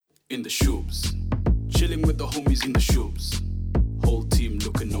In the Shubs, chilling with the homies in the Shubs. Whole team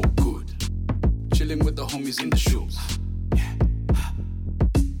looking no good. Chilling with the homies in the Shubs.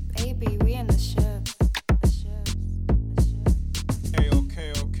 Baby, we in the Shubs.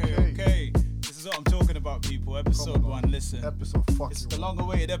 Okay. This is what I'm talking about, people. Episode 1, listen. Episode fuck It's you, the man.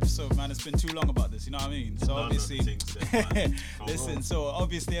 long-awaited episode, man. It's been too long about this, you know what I mean? So obviously, listen. So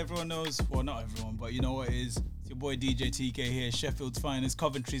obviously, everyone knows. Well, not everyone, but you know what it is. It's your boy DJ TK here, Sheffield's finest,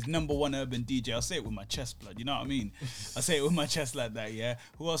 Coventry's #1 urban DJ. I'll say it with my chest blood, you know what I mean? I say it with my chest like that, yeah.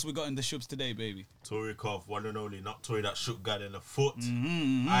 Who else we got in the Shubs today, baby? Tory Koff, one and only, not Tory that shook God in the foot.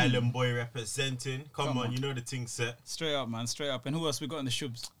 Island boy representing. Come on, you know the thing set. Straight up, man. Straight up. And who else we got in the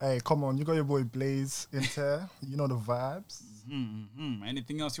Shubs? Hey, come on, you got your boy Blaze in there. You know the vibes.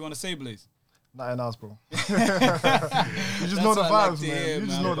 Anything else you want to say, Blaze? Nothing else, bro. You just know the vibes, man. You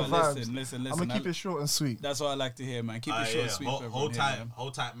just know the vibes. Listen. I'm gonna keep it short and sweet. That's what I like to hear, man. Keep it short and sweet. For everyone here, man.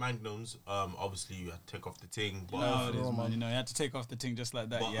 Hold tight magnums. Obviously you had to take off the ting. But, You know how it is, man. You know, you had to take off the thing just like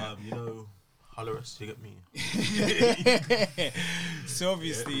that, but yeah. you know, holler us, you get me. So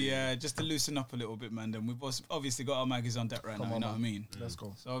obviously, just to loosen up a little bit, man, then we've obviously got our maggies on deck right now, you know what I mean? Let's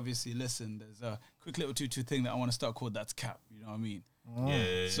go. So obviously, listen, there's a quick little 2-2 thing that I want to start called That's Cap, you know what I mean?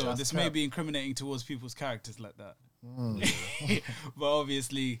 Yeah. So That's this cap. may be incriminating towards people's characters like that. But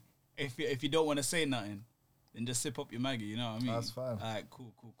obviously, if you don't want to say nothing, then just sip up your Maggie, you know what I mean? That's fine. All right,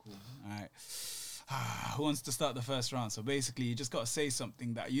 cool. All right. Who wants to start the first round? So basically, you just got to say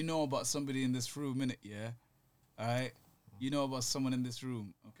something that you know about somebody in this room, innit? Yeah? All right? You know about someone in this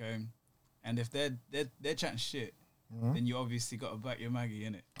room, okay? And if they're chatting shit, then you obviously got to back your Maggie,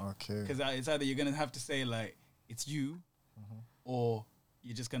 innit? Okay. Because it's either you're going to have to say, like, it's you, or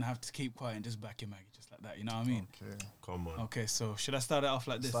you're just going to have to keep quiet and just back your Maggie, just like that, you know what I mean? Okay. Come on. Okay, so should I start it off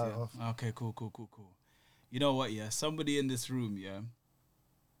like this? Start it Yeah? off. Okay, cool. You know what, yeah? Somebody in this room, yeah,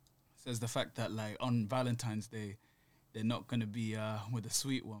 says the fact that, like, on Valentine's Day, they're not going to be with a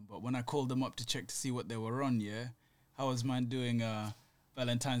sweet one. But when I called them up to check to see what they were on, yeah, how was man doing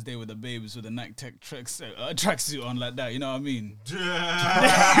Valentine's Day with the babes with a Nike Tech tracksuit on like that, you know what I mean?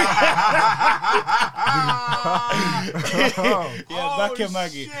 Back your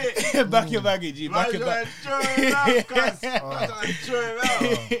Maggie. Back your Maggie, G. Back your Maggie.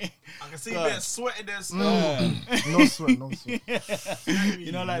 I can see a bit of sweat in there still. No sweat.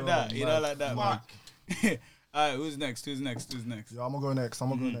 You know like that. You know like that, man. Alright, who's next? Yeah, I'm gonna go next.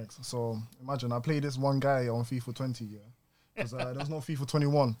 So imagine I played this one guy on FIFA 20, yeah, because there's no FIFA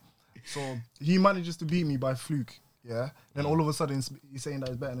 21. So he manages to beat me by fluke, yeah. Then all of a sudden he's saying that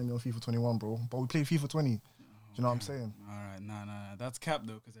he's better than me on FIFA 21, bro. But we played FIFA 20. Do you know what I'm saying? Alright, nah. That's cap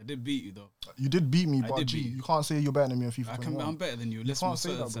though, because I did beat you though. You did beat me, but did G, beat you. you can't say you're better than me on FIFA 21. I'm better than you. Let's can't move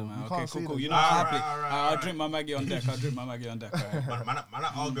say that, certain, bro. man. You Okay, can't say cool. that. You know Alright, happy. alright. I'll drink my Maggie on deck. Alright. Man,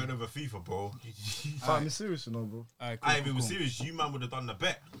 I'm arguing over FIFA, bro. I'm serious, you know, bro. Alright, I ain't cool. even serious. You man would have done the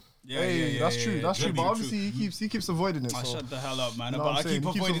bet. Hey, that's true. That's true. But obviously he keeps avoiding it. I So, shut the hell up, man. You know But what I I'm saying?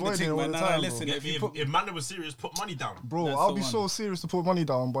 keep He keeps avoiding the avoiding thing, it all man. the Nah, time, listen, bro. If man was serious, put money down. bro, That's I'll the be one. so serious to put money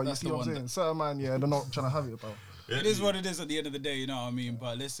down, but That's you see the what I'm one. saying? Certain man, yeah, they're not trying to have it, bro. it is what it is at the end of the day, you know what I mean?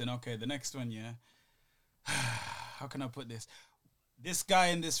 But listen, okay, the next one, yeah. How can I put this? This guy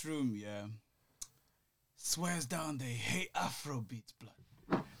in this room, yeah, swears down they hate Afrobeats, blood.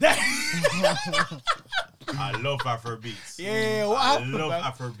 I love Afrobeats. Yeah, what I happened, love man?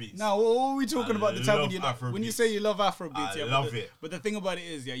 Afrobeats. Now, what are we talking I about the time love when you Afrobeats. say you love Afrobeats? I Yeah, love it. But the thing about it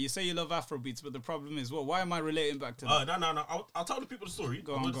is, yeah, you say you love Afrobeats, but the problem is, well, why am I relating back to that? No. I'll tell the people the story.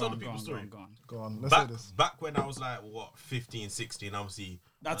 Go I'm on, gonna go tell on, the go people on, the story. go on. Go on, let's say Back, this. back when I was like, 15, 16, obviously.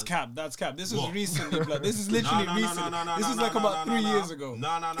 That's cap. This was What? recently, blood. This is literally recent. This is like about 3 years ago.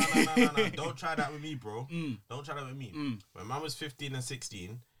 No. Don't try that with me, bro. Don't try that with me. When man was 15 and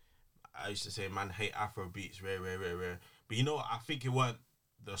 16, I used to say, man, hate Afrobeats, rare. But you know what? I think it weren't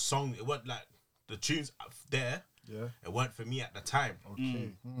the song, it weren't like the tunes there. Yeah. It weren't for me at the time.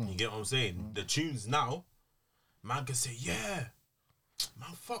 Okay. You get what I'm saying? The tunes now, man can say, yeah,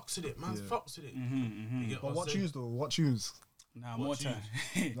 man fucks with it, You get But I'm what saying? tunes though? What tunes? Nah, more time.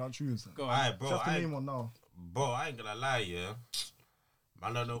 Not tunes. Go on. Alright, bro, Just to I name one now. ain't gonna lie, yeah.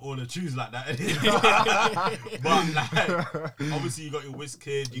 Man, I don't know all the tunes like that. But like, obviously you got your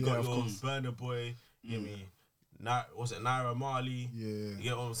Wizkid, you got of your course. Burna Boy, you get me? Was it Naira Marley? Yeah. You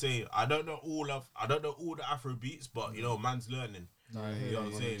get what I'm saying? I don't know all the Afro beats, but you know, man's learning. Nah, You know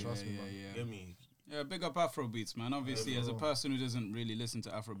what I'm saying? Trust me, man. Get me? Yeah, big up Afrobeats, man. Obviously, as a person who doesn't really listen to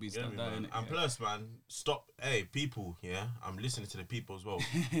Afrobeats Get like me, that, man? innit? And Yeah. plus, man, stop. Hey, people, yeah, I'm listening to the people as well.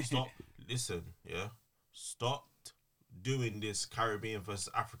 Stop, listen, yeah. Stop doing this Caribbean versus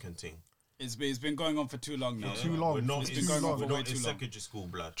African thing. It's been going on for too long now. Too long. We're not It's in, been going on for we're way not in too long. secondary school,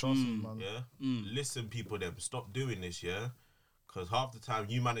 blood. Trust me, man. Yeah? Listen, people, them, stop doing this, yeah? Because half the time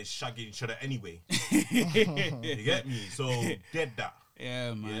you man is shagging each other anyway. You get me? So, dead that.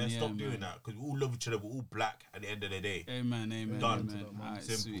 Yeah, man. Yeah, Yeah, stop man. doing that. Because we all love each other. We're all black at the end of the day. Amen, amen, Done. amen. Alright,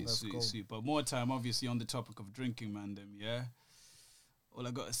 Simple. sweet, go. sweet. But more time, obviously, on the topic of drinking, man, them, yeah? All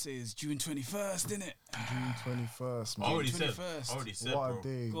I gotta say is June 21st, innit? June 21st, man. Already said, 21st. bro. What a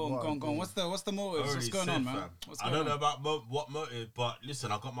day. Go what a on, go on. day. What's the motive? What's Already going said, on, man? fam. What's I going don't know on? about what motive, but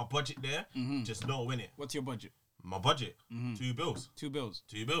listen, I got my budget there. Just know, innit? What's your budget? My budget, 2 bills. 2 bills.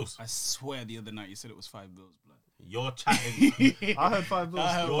 2 bills. I swear the other night you said it was 5 bills, blood. You're chatting. I heard 5 bills.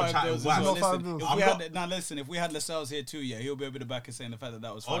 I heard You're 5 chatting bills. whack. As well. It's not 5 Listen, bills. if I'm we not- had, now listen, if we had Lascelles here too, yeah, he'll be able to back us saying the fact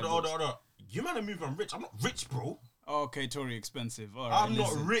that was 5 Hold bills. on. You man are moving rich. I'm not rich, bro. Okay, Tory expensive. All right, I'm not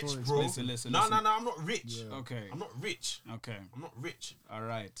listen. rich, Tory bro. Listen. No, I'm not rich. Okay, I'm not rich. okay. I'm not rich. All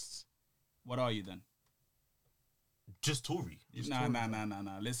right. What are you then? Just Tory. Nah.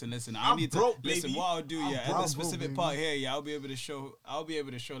 Listen. I'm broke, listen. baby. What I'll do, I'm yeah, at broke, the specific baby. part here, yeah, I'll be able to show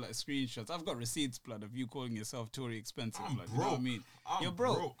like screenshots. I've got receipts, blood, of you calling yourself Tory expensive, I'm blood. broke. You know what I mean? I'm You're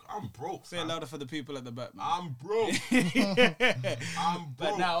broke. I'm broke. Say it fam. louder for the people at the back, man. I'm broke. I'm But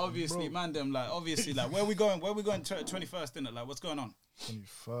broke. now, obviously, man, them like obviously, like where we going? 21st, innit? Like, what's going on?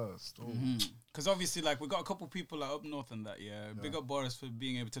 21st. Oh. Because obviously, like we got a couple people like up north and that. Yeah, big up Boris for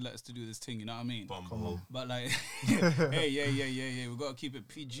being able to let us to do this thing. You know what I mean? Bumble. But like, hey, yeah. We gotta keep it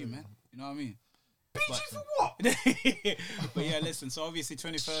PG, man. You know what I mean? PG But- for what? But yeah, listen. So obviously,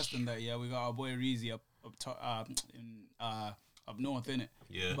 21st and that. Yeah, we got our boy Reezy up north, innit?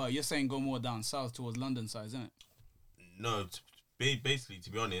 Yeah. But you're saying go more down south towards London side, isn't it? No, basically, to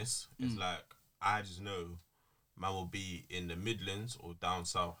be honest, it's like I just know man will be in the Midlands or down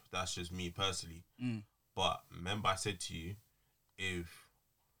south. That's just me personally. But remember, I said to you, if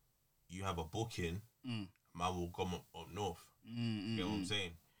you have a booking, man will come up north. You get what I'm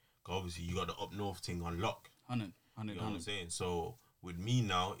saying? 'Cause obviously, you got the up north thing on lock. 100. You know what I'm saying? So with me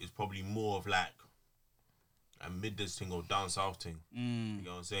now, it's probably more of like a Midlands thing or down south thing. You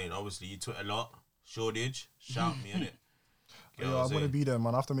know what I'm saying? Obviously, you took a lot. Shoreditge, shout me, innit? You know Yeah, what I'm I'm gonna saying? be there,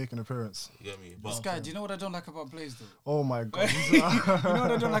 man. After making an appearance. You get me? This But guy, do you know what I don't like about Blaze though? Oh my god. You know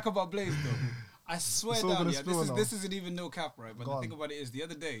what I don't like about Blaze though? I swear It's all down, gonna yeah, spill now. this isn't even no cap, right? But Go the on. thing about it is, the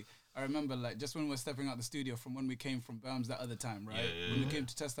other day, I remember like just when we were stepping out the studio from when we came from Berms that other time, right? Yeah, when we came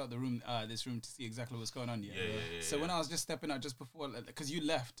to test out the room, this room to see exactly what's going on, yeah. So when I was just stepping out just before, because you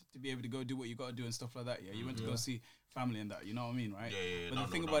left to be able to go do what you got to do and stuff like that, yeah. You went to go see family and that, you know what I mean, right? Yeah. But No,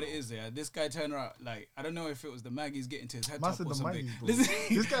 the thing no, about no. it is, yeah, this guy turned around, like I don't know if it was the Maggies getting to his head Man top said or the something. Maggies, bro. Listen,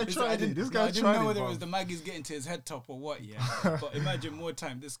 This guy listen, tried I it. didn't- This no, guy I didn't tried know it, whether it bro. was the Maggies getting to his head top or what, yeah. But imagine more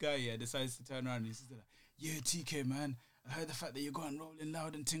time, this guy, yeah, decides to turn around and he's just like, yeah, TK, man, I heard the fact that you're going rolling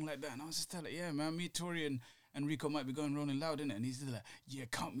loud and thing like that. And I was just like, yeah, man, me, Tori, and Rico might be going rolling loud, innit? And he's just like, yeah,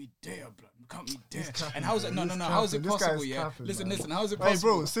 count me there, blood. Count me there. capping, And how's it, no, He's how is it capping. This possible, guy's yeah? capping, Listen, man. how is it Hey,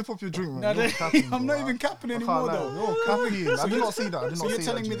 possible? bro, sip up your drink, man. No, You're capping, I'm bro. not even capping I can't anymore, lie. though. You're capping. I did not say that. I did So not you're say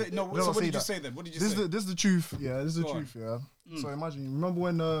telling that, me Jay. that, no, I did so not what say did you that. say then? What did you This say? is the truth. Yeah, this is the Go on. truth. Yeah. So imagine, remember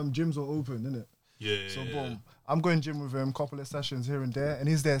when gyms were open, innit? Yeah. So boom, I'm going gym with him, couple of sessions here and there, and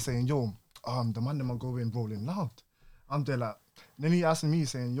he's there saying, "Yo, the man them are going rolling loud." I'm there like, then he asking me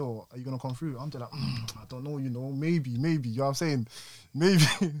saying, "Yo, are you gonna come through?" I'm there like, I don't know, maybe, you know what I'm saying? Maybe.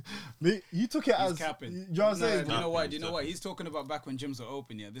 He took it He's as, capping. you know what I'm saying? Do you know what? Capping, Do you know what? He's talking about back when gyms were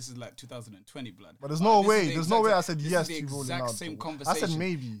open. Yeah, this is like 2020, blood. But there's no This is way. the There's no exact- way I said this yes is the to rolling exact loud, same bro. I conversation. said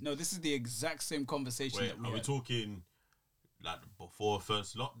maybe. No, this is the exact same conversation Wait, that we are we had. talking like before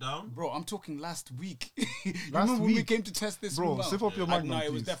first lockdown? Bro, I'm talking last week. You Last remember when we week? came to test this Bro, room out? sip up your I- Magnum, No,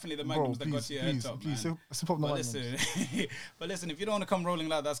 it was please. definitely the Bro, Magnums that got please, to your head please, top, please, man. sip up the But Magnums. listen, if you don't want to come rolling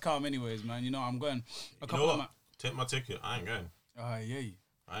loud, that's calm anyways, man. You know, I'm going a You know couple what? of my... Take my ticket. I ain't going. Yeah.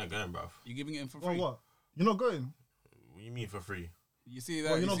 I ain't going, bruv. You giving it in for Well, free? what? You're not going? What you mean for free? You see that?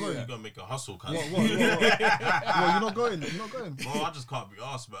 Well, you're You not see going. You that? gotta make a hustle, cuz. What? Well, you're not going. You're not going. Bro, I just can't be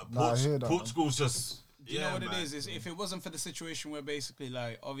asked, man. Nah, I hear that, man. Portugal's just. Do you know what man. it is? If it wasn't for the situation where basically,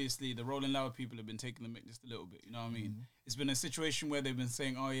 like, obviously the Rolling Loud people have been taking the mic just a little bit, you know what I mean? It's been a situation where they've been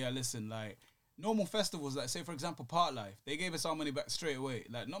saying, oh, yeah, listen, like, normal festivals, like, say, for example, Part Life, they gave us our money back straight away.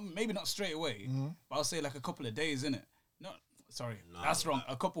 Like, maybe not straight away, but I'll say, like, a couple of days, innit? That's wrong.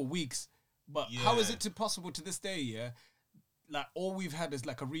 A couple of weeks. But how is it possible to this day, yeah? Like, all we've had is,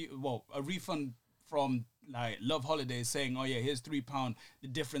 like, a refund from like Love Holidays saying, oh yeah, here's £3, the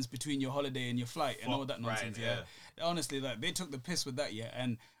difference between your holiday and your flight and all that nonsense. right, Honestly, like they took the piss with that, yeah.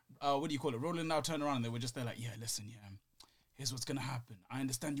 And what do you call it? Rolling Now turned around and they were just there like, yeah, listen, yeah, here's what's gonna happen. I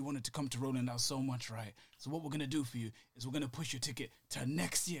understand you wanted to come to Rolling Loud so much, right? So what we're gonna do for you is we're gonna push your ticket to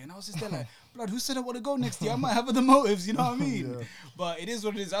next year. And I was just there like, blood, who said I want to go next year? I might have other motives, you know what I mean? Yeah. But it is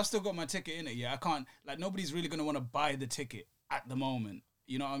what it is. I've still got my ticket in it. Yeah, I can't, like, nobody's really gonna want to buy the ticket at the moment.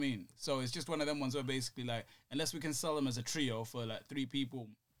 You know what I mean? So it's just one of them ones where basically, like, unless we can sell them as a trio for like 3 people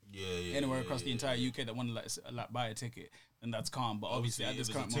anywhere across the entire UK that want to like buy a ticket, then that's calm. But obviously at this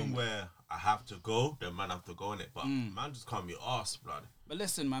if current it's a thing moment, where I have to go, then man have to go in it. But man just can't be arsed, blood. but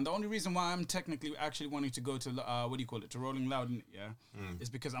listen, man, the only reason why I'm technically actually wanting to go to to Rolling Loud, is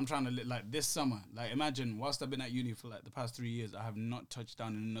because I'm trying to like this summer. Like, imagine whilst I've been at uni for like the past 3 years, I have not touched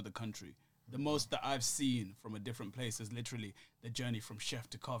down in another country. The most that I've seen from a different place is literally the journey from chef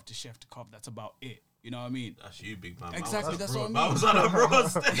to cov to chef to cov. That's about it. You know what I mean? That's you, big man. Exactly, that's bro. what I mean. I was on a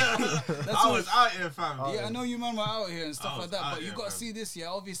roast. I was out here, fam. Yeah, I know you man were out here and stuff I like was that, out but you here, got to fam. see this, yeah.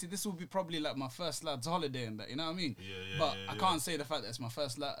 Obviously, this will be probably like my first lads' holiday and that, you know what I mean? Yeah, but yeah, I yeah. can't say the fact that it's my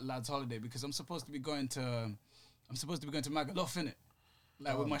first lads' holiday because I'm supposed to be going to Magaluf, innit?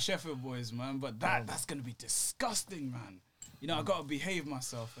 Like with my Sheffield boys, man. But that's gonna be disgusting, man. You know, I gotta behave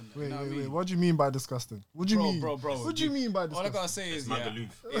myself. And Wait, you know what I mean? what do you mean by disgusting? What do you mean? Bro. What do you mean by All I disgusting? gotta say is, It's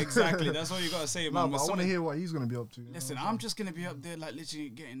Magaluf. exactly. That's all you gotta say, Nah, man. but With I want to someone- hear what he's gonna be up to. you know Listen, what I'm just gonna be up there like literally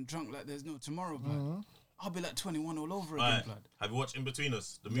getting drunk like there's no tomorrow, blood. I'll be like 21 all over again, Alright. blood. Have you watched In Between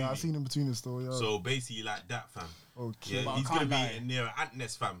Us, the movie? Yeah, I've seen in between the story. Yeah. So basically, like that, fam. Okay. Yeah, But I he's gonna can't be lie. near an ant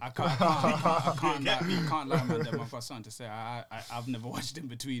nest, fam. I can't lie, man. I've got something to say. I've never watched In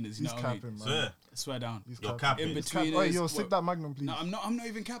Betweeners. You He's know what I mean? capping, man. Swear, I swear down. He's you're capping. capping. In Cap- Betweeners. Wait, yo, stick that magnum, please. No, I'm not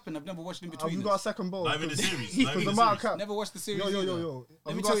even capping. I've never watched In Have you Betweeners. got a second ball? Not even the series. Because Not even the the amount of series. cap. Never watched the series. Yo. either. Have Let you me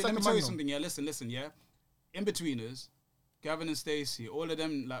got a tell you second magnum? something. Yeah, listen. Yeah, In Betweeners, Gavin and Stacey, all of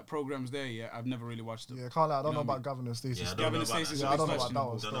them like programs there. Yeah, I've never really watched them. Yeah, can't lie. I don't You know know what I about Gavin and Stacey. Yeah, I don't Gavin know and about Stacey's that. a I big don't know about question. that one.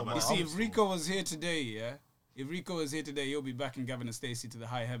 Don't know still, about but You that. see, I'm- if Rico was here today, yeah, if Rico was here today, he'll be backing Gavin and Stacey to the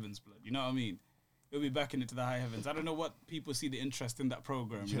high heavens, blood. You know what I mean? He'll be backing it to the high heavens. I don't know what people see the interest in that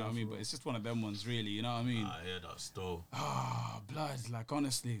program, you know what I mean? But it's just one of them ones, really, you know what I mean? I hear that still. Blood, like,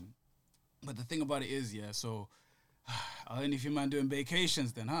 honestly. But the thing about it is, yeah, so, are any of you man doing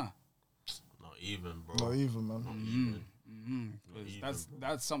vacations then, huh? Not even, bro. Not even, man. Not even. 'Cause even,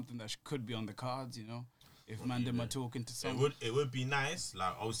 that's something that could be on the cards, you know? If man them are talking to It someone. would be nice.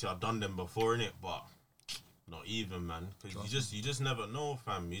 Like, obviously I've done them before, innit? But not even, man. Because you just never know,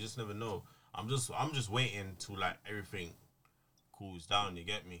 fam. You just never know. I'm just waiting till like everything cools down. You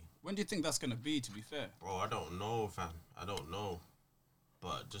get me, When do you think that's going to be, to be fair? bro? I don't know, fam. I don't know.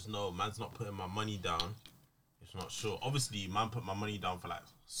 But just know, man's not putting my money down. It's not sure. Obviously, man put my money down for like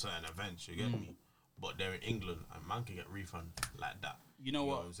certain events. You get me? But they're in England, and man can get refund like that. You know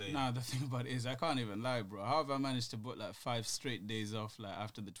what? I'm saying? Nah, the thing about it is, I can't even lie, bro. How have I managed to book like 5 straight days off, like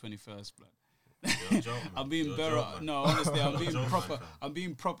after the 21st, blood? You're a joke, man. I'm being You're a better. joke, man. No, honestly, I'm You're a being joke, proper. man, fam. I'm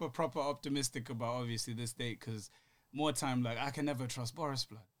being proper optimistic about obviously this date because more time, like I can never trust Boris,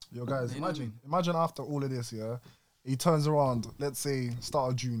 blood. Yo, guys, You know what I mean? imagine after all of this, yeah, he turns around, let's say,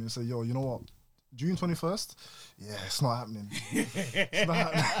 start of June, and say, yo, you know what? June 21st? Yeah, it's not happening. It's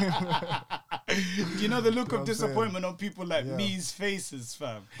not happening. You know the look You know of what I'm saying? disappointment on people like Yeah. me's faces,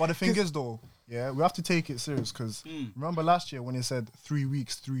 fam. But the thing is, though, yeah, we have to take it serious because remember last year when he said 3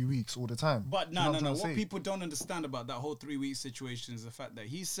 weeks all the time? But You know no. what I'm What saying? people don't understand about that whole 3 week situation is the fact that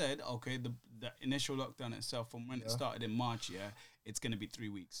he said, okay, the initial lockdown itself from when it started in March, yeah, it's gonna be 3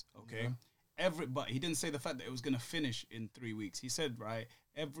 weeks, okay. But he didn't say the fact that it was gonna finish in 3 weeks. He said, right,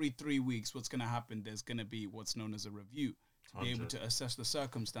 every 3 weeks, what's gonna happen? There's gonna be what's known as a review to be able to assess the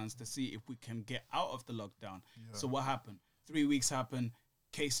circumstance to see if we can get out of the lockdown. So what happened? 3 weeks happen.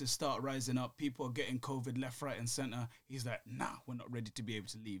 Cases start rising up. People are getting COVID left, right, and center. He's like, nah, we're not ready to be able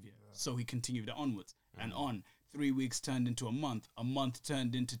to leave yet. So he continued it onwards and on. 3 weeks turned into a month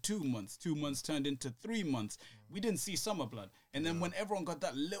turned into 2 months, 2 months turned into 3 months. We didn't see summer, blood. And then when everyone got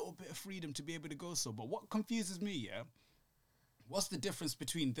that little bit of freedom to be able to go so, but what confuses me, yeah, what's the difference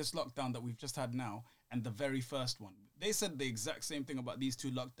between this lockdown that we've just had now and the very first one? They said the exact same thing about these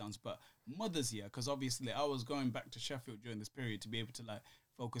 2 lockdowns, but mothers, yeah, because obviously I was going back to Sheffield during this period to be able to like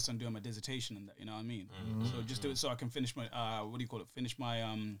focus on doing my dissertation and that, you know what I mean? So just do it so I can finish my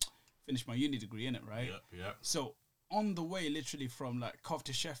finish my uni degree, innit, right? Yep. So on the way, literally from like Cov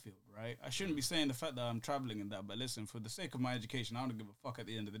to Sheffield, right? I shouldn't be saying the fact that I'm traveling and that, but listen, for the sake of my education, I don't give a fuck at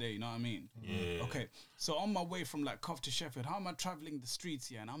the end of the day, you know what I mean? Yeah. Okay, so on my way from like Cov to Sheffield, how am I traveling the streets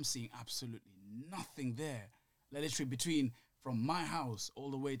here? And I'm seeing absolutely nothing there. Like literally between from my house all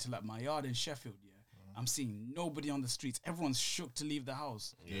the way to like my yard in Sheffield, yeah. I'm seeing nobody on the streets. Everyone's shook to leave the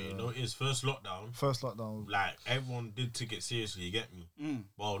house. Yeah, you know, his first lockdown, First lockdown. like everyone did take it seriously. You get me?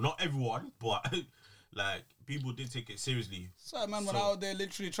 Well, not everyone, but like people did take it seriously. So man, So- when out there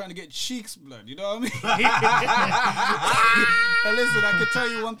literally trying to get cheeks blood, you know what I mean? And listen, I can tell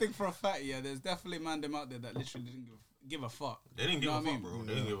you one thing for a fact, yeah. There's definitely man them out there that literally didn't give a fuck. They didn't You give know a what I fuck, mean? bro.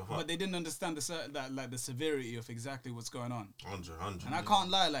 They didn't give a fuck. But they didn't understand the severity of exactly what's going on. 100. And I can't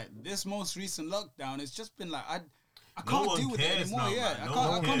lie, like this most recent lockdown, it's just been like I No can't one deal with it cares anymore. now, Yeah, man. I No can't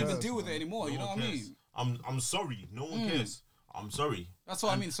one even cares, deal with it anymore. No You know one what I cares. mean? I'm sorry. No one cares. I'm sorry. That's what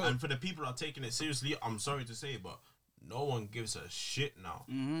I And- mean. So and for the people that are taking it seriously, I'm sorry to say, but no one gives a shit now.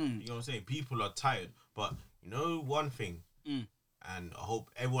 Mm-hmm. You know what I'm saying? People are tired. But you know one thing, Mm. and I hope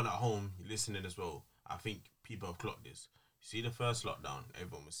everyone at home listening as well, I think people have clocked this. You see the first lockdown,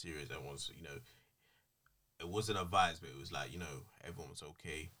 everyone was serious. Everyone was, it wasn't advised, but it was like, everyone was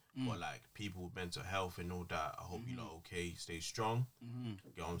okay. But like people with mental health and all that, I hope you lot okay, stay strong. You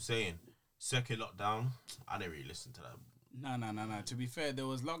know what I'm saying? Second lockdown, I didn't really listen to that. no. To be fair, there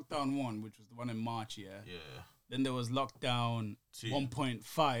was lockdown 1, which was the one in March. Yeah. Yeah. Then there was lockdown 2.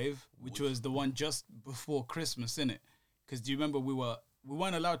 1.5, which was the one just before Christmas, innit? Because do you remember we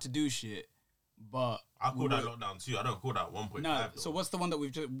weren't allowed to do shit, but I call that lockdown 2. I don't call that 1.5. no. though. So what's the one that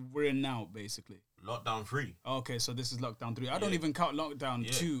we're in now, basically? Lockdown 3. Okay, so this is lockdown 3. I don't Yeah. even count lockdown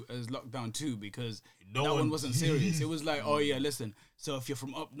Yeah. 2 as lockdown 2 because No that one one- wasn't serious. It was like, oh yeah, listen. So if you're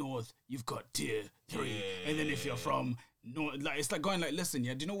from up north, you've got tier 3, and then if you're from north, like it's like going like, listen,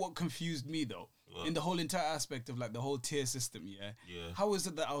 yeah. Do you know what confused me though? What? In the whole entire aspect of like the whole tier system, yeah. Yeah. How is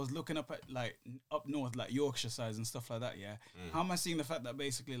it that I was looking up at like up north, like Yorkshire sides and stuff like that, yeah? How am I seeing the fact that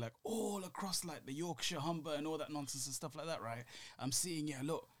basically like all across like the Yorkshire, Humber and all that nonsense and stuff like that, right? I'm seeing, yeah,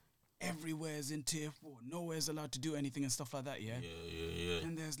 look, everywhere's in tier 4, nowhere's allowed to do anything and stuff like that, yeah? Yeah.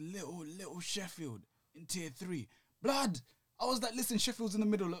 And there's little Sheffield in tier 3. Blood! I was like, listen, Sheffield's in the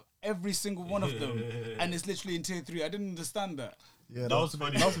middle of every single one of them, and it's literally in tier 3. I didn't understand that. Yeah, No, it's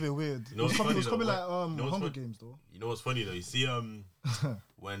funny. that was a bit weird. You know It was what's coming, funny though? like You know what's Hunger funny? Games though. You know what's funny though? You see,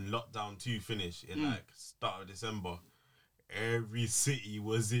 when lockdown 2 finished in like start of December, every city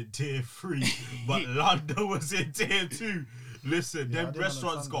was in tier 3, but London was in tier 2. Listen, Yeah, I them didn't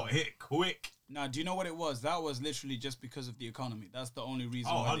restaurants understand got that. hit quick. Now, do you know what it was? That was literally just because of the economy. That's the only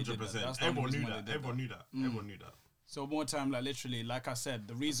reason Oh, why they did that. 100%. That's the only Everyone reason knew why that. they did Everyone knew that. Everyone knew that. So more time, like literally, like I said,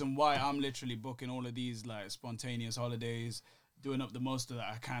 the reason why I'm literally booking all of these like spontaneous holidays, doing up the most of that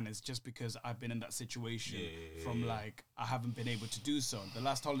I can, is just because I've been in that situation from like I haven't been able to do so. The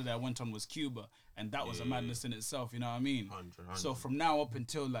last holiday I went on was Cuba, and that was a madness in itself. You know what I mean? 100. So from now up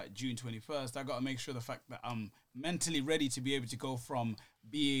until like June 21st, I got to make sure the fact that I'm mentally ready to be able to go from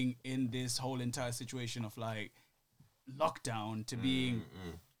being in this whole entire situation of like lockdown to being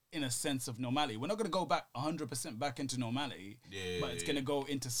in a sense of normality. We're not going to go back 100% back into normality, but it's going to go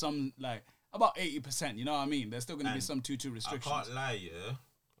into some like about 80%. You know what I mean? There's still going to be And some 2-2 I restrictions. can't lie, yeah.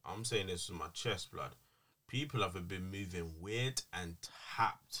 I'm saying this with my chest, blood. People have been moving weird and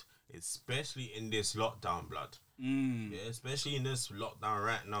tapped, especially in this lockdown, blood. Yeah, especially in this lockdown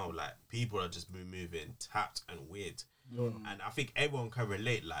right now, like people are just been moving tapped and weird. And I think everyone can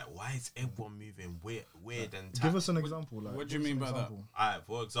relate. Like, why is everyone moving weird and tapped? Give us an example. Like, what do you give us mean an by that? example. Alright,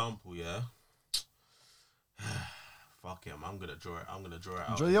 for example, yeah. Fuck him. I'm gonna draw it. I'm gonna draw it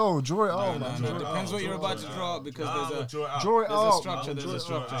out. Draw it out, No, man. no, Draw it depends out, what you're draw it about to out. draw out because Nah, I'm gonna there's draw it out. Draw it a out. structure. man. There's Draw a it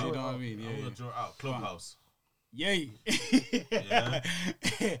structure. out. You know what I mean? I'm Yeah. gonna draw it out. Clubhouse. Yay. Yeah.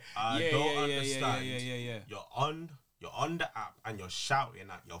 I Yeah, don't yeah, understand. yeah. You're on the app and you're shouting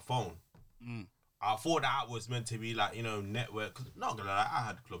at your phone. I thought that was meant to be like, network. 'Cause not gonna lie, I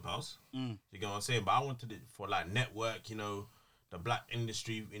had Clubhouse. You get what I'm saying? But I wanted it for like network, the black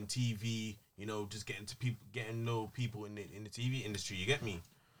industry in TV, just getting to know people in the TV industry. You get me?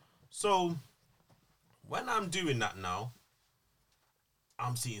 So when I'm doing that now,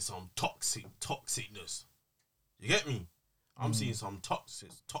 I'm seeing some toxicness. You get me? I'm seeing some toxic.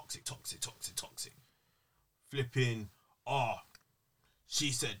 Flipping,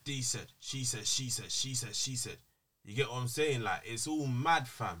 she said, D said, she said. You get what I'm saying? Like, it's all mad,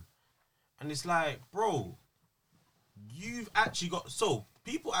 fam. And it's like, bro,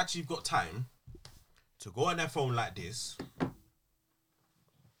 people actually got time to go on their phone like this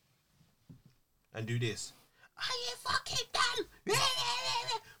and do this. Are you fucking done?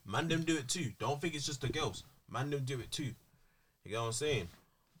 Man, them do it too. Don't think it's just the girls. Man, them do it too. You get what I'm saying?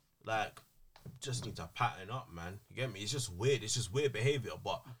 Like, just need to pattern up, man. You get me? It's just weird. It's just weird behavior.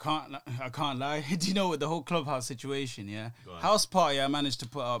 But I can't lie. Do you know what the whole Clubhouse situation? Yeah, Go on. house party. I managed to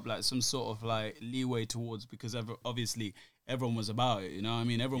put up like some sort of like leeway towards because obviously everyone was about it. You know what I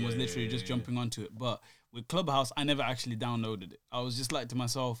mean? Everyone was literally just jumping onto it. But with Clubhouse, I never actually downloaded it. I was just like to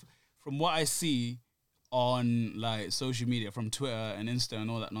myself, from what I see on like social media, from Twitter and Insta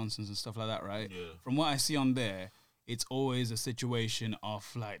and all that nonsense and stuff like that, right? Yeah. From what I see on there, it's always a situation of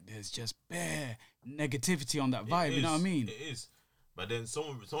like there's just bare negativity on that vibe. You know what I mean? It is. But then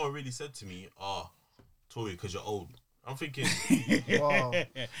someone really said to me, "Oh, Tory, because you're old." I'm thinking, Wow.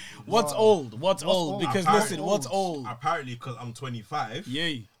 What's old? What's old? old? Because Apparently- listen, what's old? apparently, because I'm 25,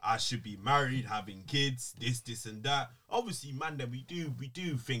 Yay. I should be married, having kids, this, and that. Obviously, man, that we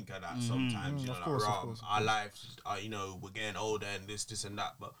do think of that sometimes. You know, Of like, course, of rah, course, of our lives, you know, we're getting older and this, and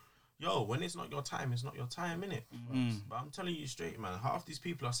that. But yo, when it's not your time, it's not your time, innit? But I'm telling you straight, man. Half these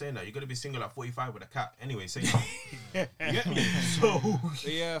people are saying that you're gonna be single at 45 with a cat. Anyway, say you get me? So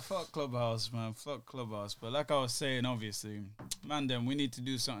But yeah, fuck Clubhouse, man. Fuck Clubhouse. But like I was saying, obviously, man, then we need to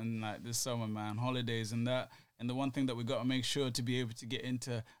do something like this summer, man. Holidays and that. And the one thing that we got to make sure to be able to get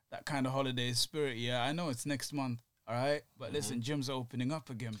into that kind of holiday spirit, yeah, I know it's next month, all right? But listen, gyms are opening up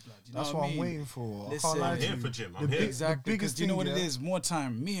again, blood. You That's know what I I'm mean? waiting for. Listen, I can't lie I'm to here you. for gym. The I'm here. big- Exactly, biggest because you know what thing, it yeah? is? More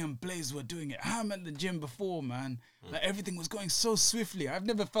time. Me and Blaze were doing it. I'm at the gym before, man. Like, everything was going so swiftly. I've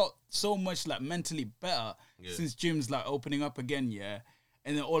never felt so much, like, mentally better since gym's, like, opening up again, yeah?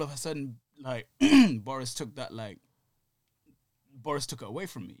 And then all of a sudden, like, Boris took it away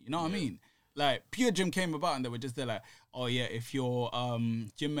from me. You know what I mean? Like, Pure Gym came about and they were just there like, oh yeah, if your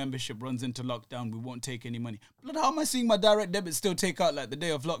gym membership runs into lockdown, we won't take any money. Blood, how am I seeing my direct debit still take out like the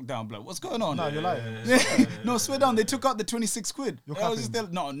day of lockdown, blood? What's going on? Nah, you're lying. No, swear down, they took out the 26 quid. You're I was just there,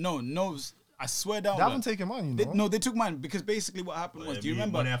 capping. no, I swear down. They haven't blood. taken mine, you know. They took mine because basically what happened was, do you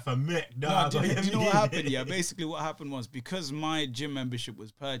remember? No, do you know what happened? Yeah, basically what happened was because my gym membership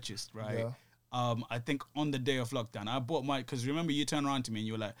was purchased, right? Yeah. I think on the day of lockdown, I bought my, because remember you turned around to me and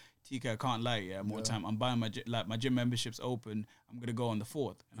you were like, TK, I can't lie, yeah, more time. I'm buying my gym membership's open. I'm gonna go on the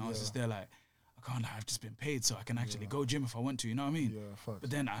 4th, and I was just there like, I can't lie, I've just been paid, so I can actually go gym if I want to. You know what I mean? Yeah, facts.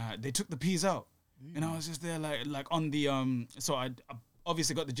 But then they took the P's out, and I was just there like on the So I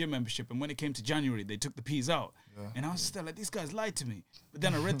obviously got the gym membership, and when it came to January, they took the P's out, and I was just there like, these guys lied to me. But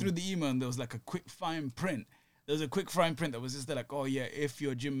then I read through the email, and there was like a quick fine print. There was a quick fine print that was just there like, oh yeah, if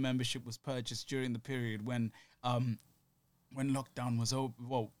your gym membership was purchased during the period when lockdown was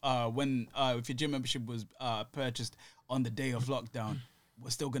open, if your gym membership was purchased on the day of lockdown,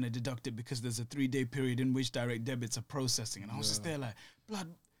 we're still going to deduct it because there's a 3-day period in which direct debits are processing. And I was just there like, blood,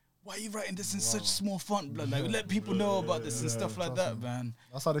 why are you writing this in such small font, blood? Like, let people know about this and stuff like that, man.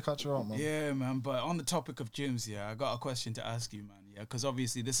 That's how they catch you out, man. Yeah, man. But on the topic of gyms, yeah, I got a question to ask you, man. Yeah, because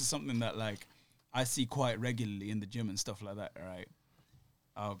obviously this is something that like I see quite regularly in the gym and stuff like that, right?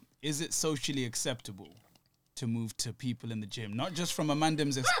 Is it socially acceptable to move to people in the gym, not just from a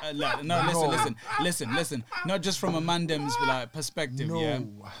mandem's listen, not just from a mandem's like perspective, yeah,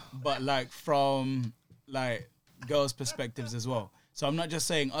 but like from like girls' perspectives as well. So I'm not just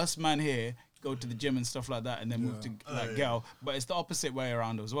saying us man here go to the gym and stuff like that and then move to like girl, but it's the opposite way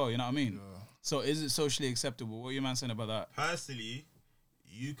around as well. You know what I mean? So is it socially acceptable? What are you man saying about that? Personally,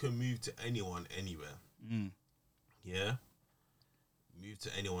 you can move to anyone anywhere. Yeah, move to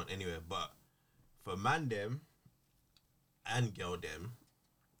anyone anywhere, but for man them and girl them,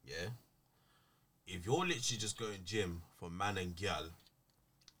 yeah, if you're literally just going gym for man and girl,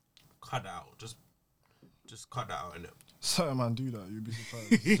 cut that out. Just cut that out, innit? Certain man do that, you'd be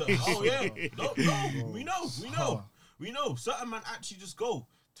surprised. So, oh yeah, no, we know. Certain man actually just go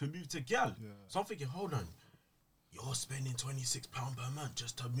to move to girl. So I'm thinking, hold on, you're spending £26 per month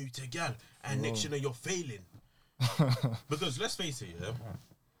just to move to girl, and next year you're failing. Because let's face it, yeah,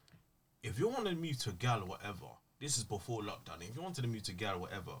 if you want to move to girl or whatever, this is before lockdown. If you wanted to move to girl or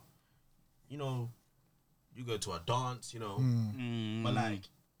whatever, you know, you go to a dance, you know, but like,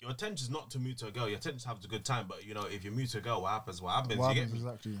 your intention is not to move to a girl. Your intention is to have a good time. But, you know, if you move to a girl, what happens? What you get happens me?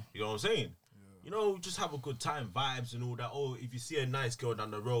 exactly? You know what I'm saying? You know, just have a good time, vibes and all that. Oh, if you see a nice girl down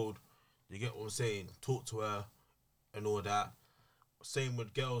the road, you get what I'm saying? Talk to her and all that. Same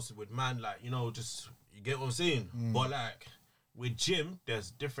with girls, with man, like, you know, just, you get what I'm saying? But, like, with gym, there's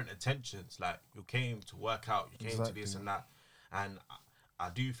different intentions. Like, you came to work out, you came to this and that. And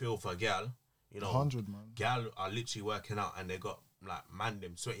I do feel for a girl, you know, 100, man. Girl are literally working out and they got like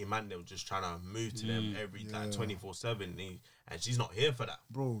sweaty mandem just trying to move to them every like 24/7, and she's not here for that,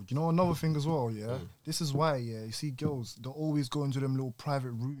 bro. You know another thing as well, yeah. This is why, yeah. You see, girls, they're always going to them little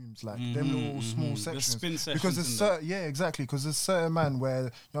private rooms, like them little small sections, the spin sections, because there's exactly, because there's certain man where, you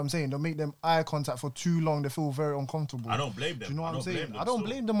know what I'm saying, they'll make them eye contact for too long. They feel very uncomfortable. I don't blame them. Do you know what I'm saying? I I don't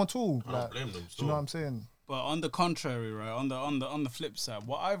blame them at all. I don't blame them. Do you know what I'm saying? But on the contrary, right, on the flip side,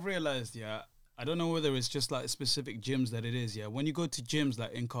 what I've realized, yeah, I don't know whether it's just like specific gyms that it is, yeah. When you go to gyms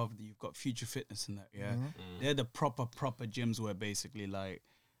like Incov, you've got Future Fitness and that, yeah. They're the proper gyms where basically like,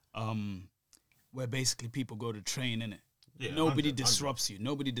 where basically people go to train in it. Yeah, Nobody 100. disrupts you.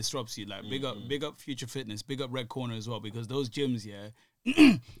 Nobody disrupts you. Like big up Future Fitness, big up Red Corner as well, because those gyms,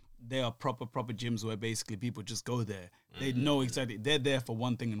 they are proper gyms where basically people just go there. They know exactly they're there for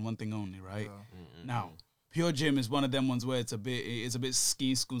one thing and one thing only, right? Now, Pure Gym is one of them ones where it's a bit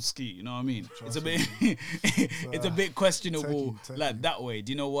ski. You know what I mean? It's a bit it's a bit questionable techie. like that way.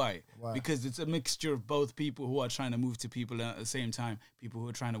 Do you know why? Because it's a mixture of both people who are trying to move to people and at the same time people who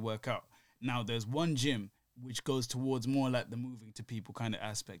are trying to work out. Now there's one gym which goes towards more like the moving to people kind of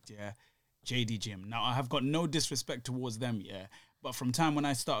aspect, yeah. JD Gym. Now I have got no disrespect towards them, yeah. But from time when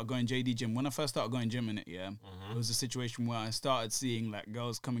I started going JD Gym, when I first started going gym in it, yeah, it was a situation where I started seeing like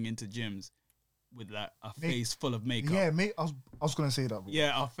girls coming into gyms with like a face full of makeup. Yeah, mate. I was gonna say that, bro.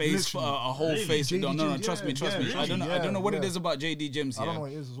 Yeah, a face, a whole face. JD No, gyms, trust me. really? I don't know what it Yeah. is about JD gyms. I Yeah, don't know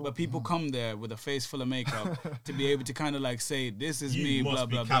what it is as well. but people come there with a face full of makeup to be able to kind of like say, "This is You me," must blah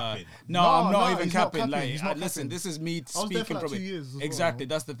be blah blah. capping. No, No, I'm not no, even he's not capping. capping, Like, he's not listen, capping. this is me I was there speaking for like from 2 years as well, exactly.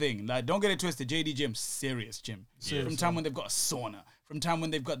 bro. That's the thing. Like, don't get it twisted. JD Gym, serious gym. From time when they've got a sauna, from time when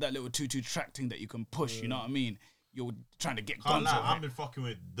they've got that little tutu track thing that you can push. You know what I mean? You're trying to get Can't guns lie, over I've it. been fucking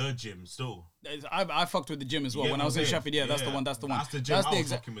with the gym still. I fucked with the gym as well Yeah, when I was in okay. Sheffield. Yeah, that's the Yeah. one. That's the That's one. the gym I was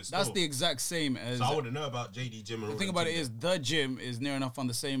exact. fucking with That's still. the exact same as. So I wouldn't know about JD Gym and all The thing them about it things. is the gym is near enough on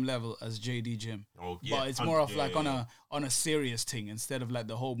the same level as JD Gym. Oh, yeah, but it's more of 100, like yeah, on a serious thing instead of like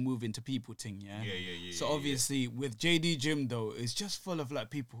the whole moving to people thing, yeah? Yeah. So obviously with JD Gym though, it's just full of like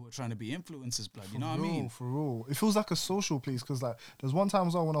people who are trying to be influencers, blood. You know what I mean? For real. It feels like a social place because like there's one time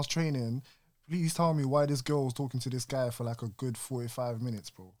as well when I was training, please tell me why this girl was talking to this guy for like a good 45 minutes,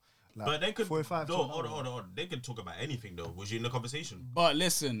 bro. Like, But they could. 45 to No, an hold hour. on. They could talk about anything though. Was you in the conversation? But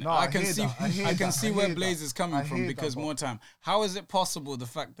listen, No, I I can hear see that. I hear I can that. see I where hear Blaze that. is coming I from hear because that, but- more time. How is it possible the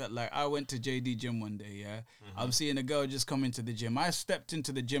fact that like I went to JD Gym one day, yeah? I'm seeing a girl just come into the gym. I stepped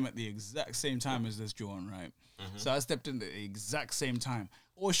into the gym at the exact same time as this John, right? So I stepped in the exact same time.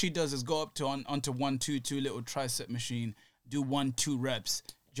 All she does is go up to onto 1-2 little tricep machine, do 1-2 reps,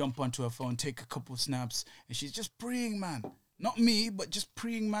 jump onto her phone, take a couple snaps, and she's just preying, man. Not me, but just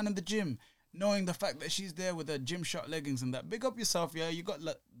preying, man, in the gym. Knowing the fact that she's there with her Gymshark leggings and that. Big up yourself, yeah. You got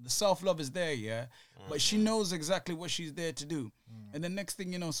like, the self-love is there, yeah. But she knows exactly what she's there to do. And the next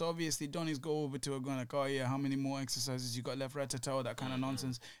thing you know, so obviously Donnie's go over to her going like, oh yeah, how many more exercises you got left, all that kind of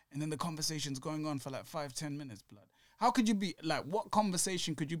nonsense. And then the conversation's going on for like 5-10 minutes, blood. How could you be, like, what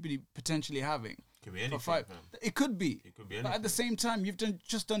conversation could you be potentially having? Could be For anything. five, fam. it could be. It could be But at anything. the same time, you've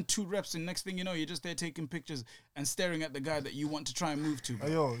just done 2 reps, and next thing you know, you're just there taking pictures and staring at the guy that you want to try and move to. Bro.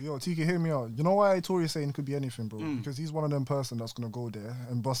 Hey, yo, TK, hear me out. You know why Tori's saying it could be anything, bro? Because he's one of them person that's gonna go there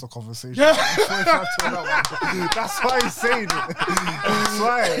and bust a conversation. 45 to an hour. That's why he's saying it. That's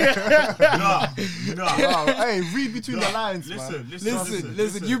why. No. Wow, hey, read between the lines, man.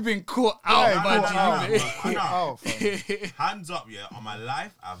 Listen, you've been caught out, Hey, man. caught out, You've man. been- Caught out, fam. Hands up, yeah. On my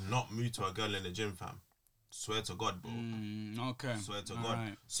life, I've not moved to a girl in the gym, fam. Swear to God, bro. Okay. Swear to All God.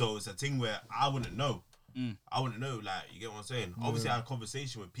 right. So it's a thing where I wouldn't know. I wouldn't know, like, you get what I'm saying? Obviously, I have a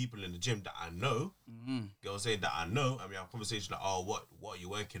conversation with people in the gym that I know. Get what I'm saying? That I know. I mean, I have a conversation like, oh, what are you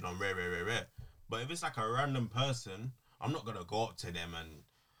working on? Rare. But if it's like a random person, I'm not going to go up to them and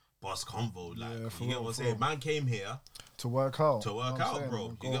bust convo. Like, Yeah, for you get real, what I'm for saying? real. Man came here. To work out. To work You know what I'm out, saying? bro. Then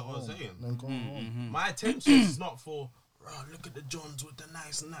You go get what I'm home. saying? Then go home. My attention is not for, bro, look at the Johns with the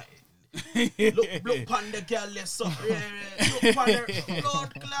nice night. look pan the girl, let's up. Look pan the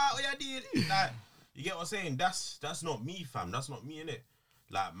Lord Cloud, what you did. Like, you get what I'm saying? That's not me, fam. That's not me, innit?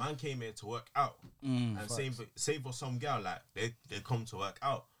 Like, man came here to work out. And same for some girl, like, they come to work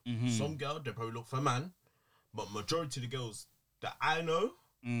out. Some girl, they probably look for man. But majority of the girls that I know,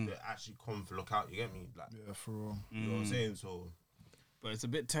 they actually come to look out, you get me? Like, Yeah, for real. you know what I'm saying? So, But it's a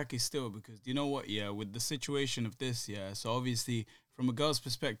bit tacky still because you know what? Yeah, with the situation of this, yeah. So obviously, from a girl's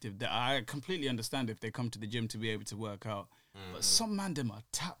perspective, that I completely understand if they come to the gym to be able to work out. But some man them are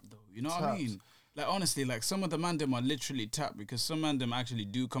tapped though. You know what I Tapped. mean? Like honestly, like some of the man them are literally tapped because some man them actually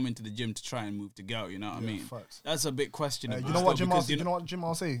do come into the gym to try and move the girl. You know what I mean? facts. That's a bit questionable. You know what, still, Jim? because You know what, Jim?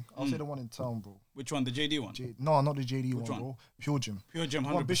 I'll say. I'll say the one in town, bro. which one? The JD one? No, not the JD one, one? bro. Pure Gym. Pure Gym,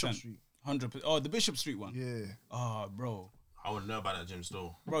 The one 100%. Bishop Street. 100%. Oh, the Bishop Street one. Yeah. Oh, bro. I wouldn't know about that gym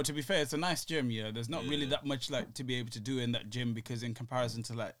still. Bro, to be fair, it's a nice gym, yeah. There's not really that much like to be able to do in that gym because in comparison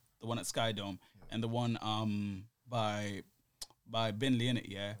to like the one at Sky Dome and the one by Binley in it,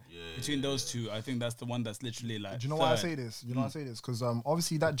 yeah. Between those two, I think that's the one that's literally like. Do you know why I say this? You know why I say this? Because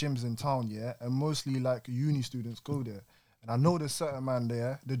obviously that gym's in town, yeah, and mostly like uni students go there. And I know there's certain man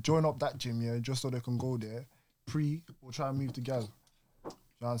there that join up that gym, yeah, just so they can go there, or try and move to gal. You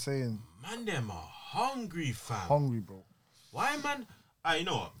know what I'm saying? Man, them are hungry, fam. Hungry, bro. Why, man? You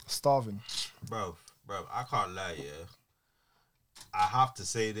know what, Starving. bro, I can't lie. Yeah, I have to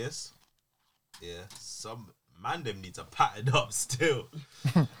say this. Yeah, some Mandem needs to pattern up still.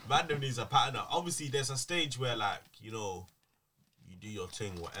 Mandem needs to pattern up. Obviously, there's a stage where, like, you know, you do your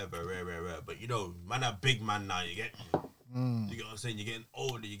thing, whatever, rare. But, you know, man, a big man now, you get what I'm saying? You're getting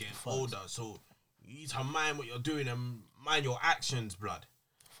older, so you need to mind what you're doing and mind your actions, blood.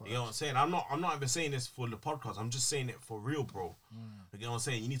 You know what I'm saying? I'm not even saying this for the podcast. I'm just saying it for real, bro. You know what I'm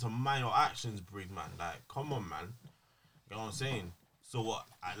saying? You need to mind your actions, big man. Like, come on, man. You know what I'm saying? So what?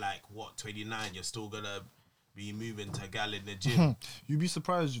 At like, 29, you're still gonna be moving to gal in the gym? You'd be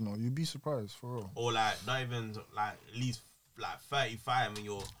surprised, you know. You'd be surprised, for real. Or like, not even like at least like 35 and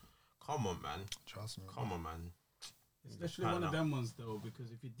you're, come on, man. Trust me. Come on, man. It's literally one of them ones though,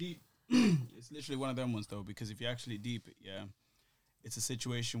 because if you're deep, it's literally one of them ones though, because if you're actually deep, yeah, it's a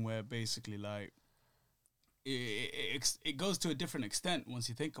situation where basically like it goes to a different extent once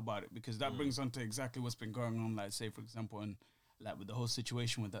you think about it, because that brings on to exactly what's been going on. Like, say for example, in like with the whole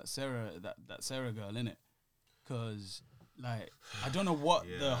situation with that Sarah girl, innit? Because like I don't know what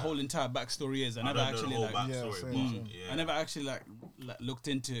the whole entire backstory is. I never actually like I never actually like looked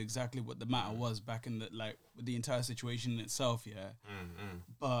into exactly what the matter was back in the like with the entire situation in itself.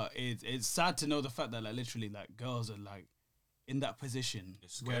 But it's sad to know the fact that like literally like girls are like in that position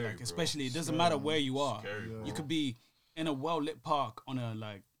where like especially it doesn't matter where you are. You could be in a well lit park on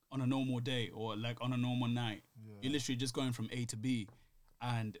a normal day or like on a normal night. You're literally just going from A to B,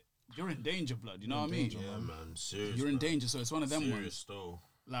 and you're in danger, blood. You know what I mean? Yeah, man. Serious. You're in danger, so it's one of them ones. Though.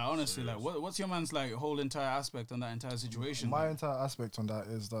 Like honestly, like what's your man's like whole entire aspect on that entire situation? My entire aspect on that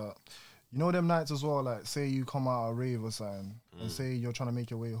is that, you know, them nights as well. Like, say you come out a rave or something, and say you're trying to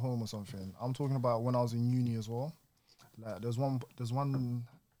make your way home or something. I'm talking about when I was in uni as well. Like, there's one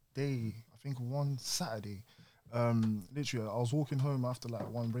day, I think one Saturday, literally I was walking home after like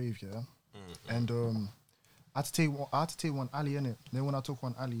one rave, and I had to take one alley in it. Then when I took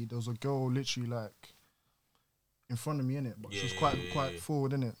one alley, there was a girl literally like in front of me in it, but she was quite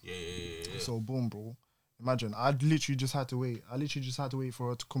forward in it. Yeah. So boom, bro. Imagine I literally just had to wait. I literally just had to wait for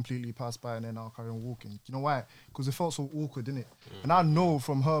her to completely pass by, and then I'll carry on walking. You know why? Because it felt so awkward, didn't it? And I know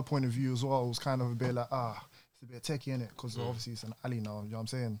from her point of view as well, it was kind of a bit like it's a bit techie in it, because obviously it's an alley now. You know what I'm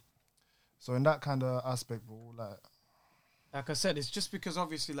saying? So in that kind of aspect, bro, like I said, it's just because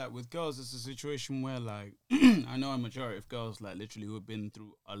obviously, like with girls, it's a situation where, like, I know a majority of girls, like, literally who have been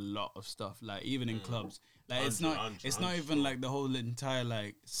through a lot of stuff, like, even in clubs. Like, it's not even like the whole entire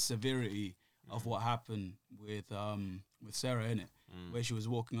like severity of what happened with Sarah, innit? Where she was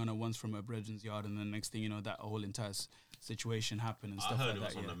walking on her once from her brethren's yard, and then the next thing you know, that whole entire situation happened and stuff like that. I heard it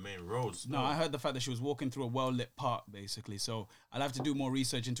was on the main roads. No, I heard the fact that she was walking through a well-lit park, basically. So I'll have to do more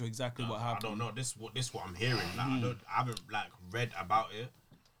research into exactly what happened. I don't know. This what I'm hearing. Like, I haven't like read about it.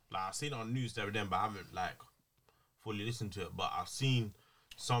 Like, I've seen it on news there and then, but I haven't like fully listened to it. But I've seen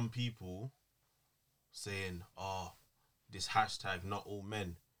some people saying, "Oh, this hashtag not all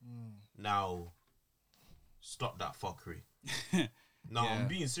men." Now, stop that fuckery. No, I'm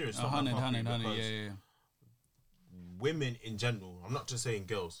being serious. Stop that fuckery, because women in general, I'm not just saying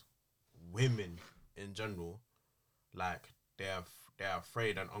girls, women in general, like they're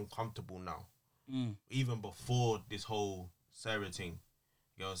afraid and uncomfortable now. Even before this whole Sarah thing,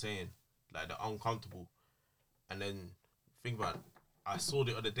 you know what I'm saying? Like, they're uncomfortable. And then think about it, I saw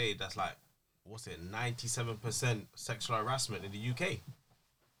the other day that's like, what's it, 97% sexual harassment in the UK.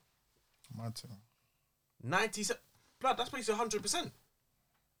 Mad thing. 97, blood, that's basically 100%.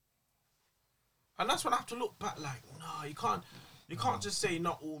 And that's when I have to look back like, no, you can't just say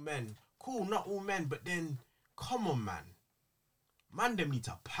not all men. Cool, not all men, but then, come on, man. Man, them need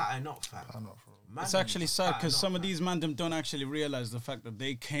to pattern up, fam. It's actually sad because some of these man them don't actually realize the fact that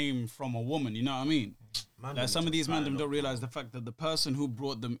they came from a woman, you know what I mean? Like, some of these man them don't realize the fact that the person who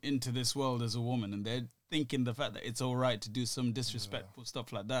brought them into this world is a woman, and they're thinking the fact that it's all right to do some disrespectful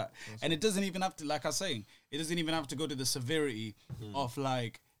stuff like that. And it doesn't even have to, like I was saying, it doesn't even have to go to the severity of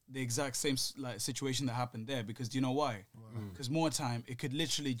like the exact same like situation that happened there, because do you know why? Because more time it could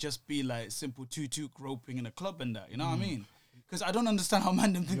literally just be like simple tutu groping in a club and that, you know what I mean? Because I don't understand how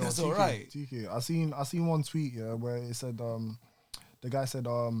man them think that's all right. I seen one tweet where it said the guy said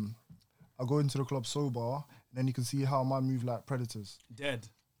I go into the club sober, and then you can see how man move like predators. Dead.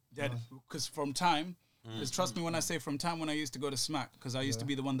 Because from time, because trust me when I say from time when I used to go to Smack, because I used to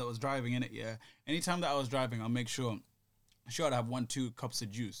be the one that was driving in it. Anytime that I was driving, I'll make sure I'd have 1-2 cups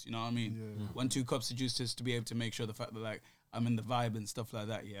of juice, you know what I mean? 1-2 cups of juice just to be able to make sure the fact that like I'm in the vibe and stuff like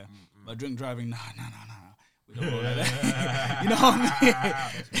that, But drink driving, nah. We don't roll like that. You know what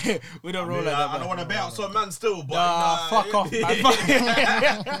I mean? We don't roll like that. I don't want to bet out some man still, but fuck off, man.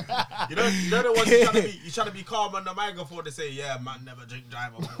 you know the ones you trying to be calm on the microphone to say, yeah, man, never drink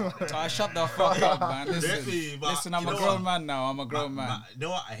drive. Shut the fuck up, man. Listen, I'm a grown man now. I'm a grown man. You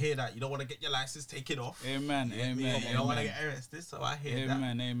know what? I hear that. You don't want to get your license taken off. Amen. Amen. You don't want to get arrested, so I hear that.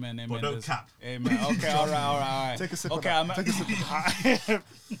 Amen. But don't cap. Amen. Okay, all right. Take a sip. Okay, of that. Take a sip.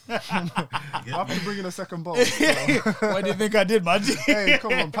 I have to bring in a second bowl. What do you think I did, man? Hey,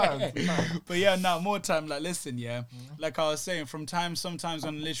 come on, Pat. But yeah, now more time. Like, listen, yeah. Like I was saying, sometimes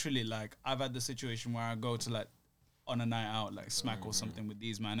when literally, like, I've had the situation where I go to like on a night out, like smack or something with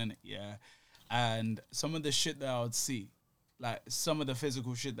these man, innit? Yeah. And some of the shit that I would see, like some of the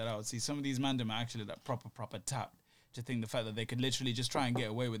physical shit that I would see, some of these man them are actually like proper tapped. To think the fact that they could literally just try and get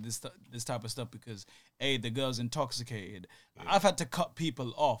away with this type of stuff because the girl's intoxicated. Yeah. I've had to cut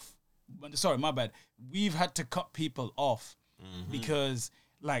people off. Sorry, my bad. We've had to cut people off because,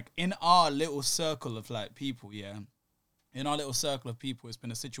 like, in our little circle of like people, it's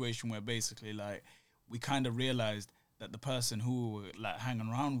been a situation where basically, like, we kind of realized that the person who we were like hanging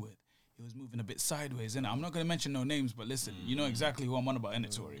around with, he was moving a bit sideways, innit? I'm not going to mention no names, but listen, you know exactly who I'm on about,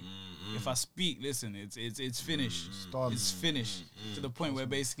 innit, Tori? If I speak, listen, it's finished. It's finished to the point where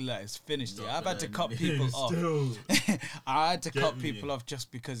basically like it's finished. Yeah, I've had to cut people off. I had to cut people off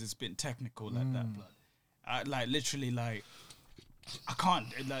just because it's been technical like that, blood. I like literally like I can't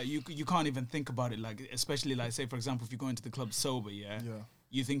like you can't even think about it, like, especially like, say for example, if you go into the club sober,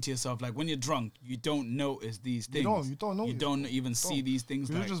 you think to yourself, like, when you're drunk, you don't notice these things. You don't know. You don't even see these things.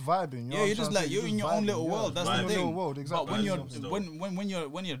 You're like, just vibing. You're just like you're in your own little world. That's the thing. Little world, exactly. But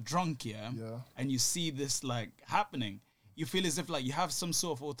when you're drunk, and you see this like happening, you feel as if like you have some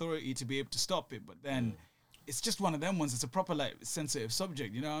sort of authority to be able to stop it. But then it's just one of them ones. It's a proper like sensitive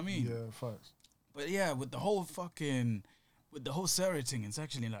subject. You know what I mean? Yeah, facts. But yeah, with the whole Sarah thing, it's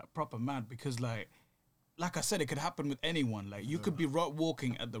actually like proper mad because like I said, it could happen with anyone. Like, you could be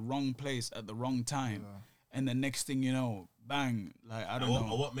walking at the wrong place at the wrong time, and the next thing you know, bang! Like, I don't know.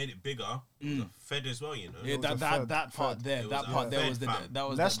 Or what made it bigger? It was a Fed as well, you know. Yeah, that part there was.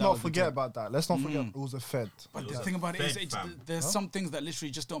 Let's not forget about that. Let's not forget it was a Fed. But the thing about it is, there's some things that literally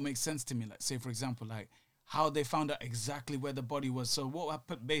just don't make sense to me. Like, say for example, like how they found out exactly where the body was. So what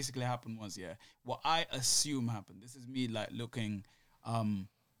basically happened was, what I assume happened. This is me like looking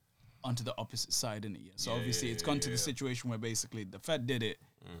onto the opposite side, innit? Yeah. So obviously it's gone to the situation where basically the Fed did it.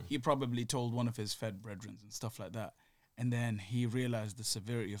 He probably told one of his Fed brethren and stuff like that. And then he realized the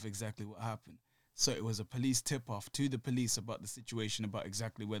severity of exactly what happened. So it was a police tip-off to the police about the situation, about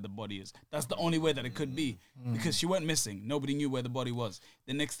exactly where the body is. That's the only way that it could be. Because she went missing. Nobody knew where the body was.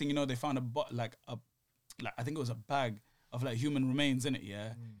 The next thing you know, they found I think it was a bag of like human remains in it,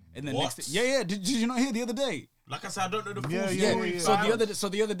 And then next did you not hear the other day? Like I said, I don't know the full story. So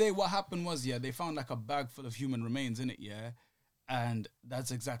the other day, what happened was, they found like a bag full of human remains in it, and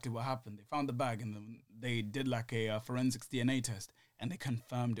that's exactly what happened. They found the bag, and then they did like a forensics DNA test, and they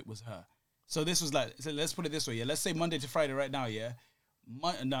confirmed it was her. So this was like, so let's put it this way, let's say Monday to Friday right now,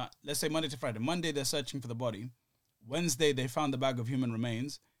 let's say Monday to Friday. Monday they're searching for the body. Wednesday they found the bag of human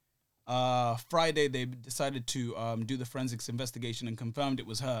remains. Friday they decided to do the forensics investigation and confirmed it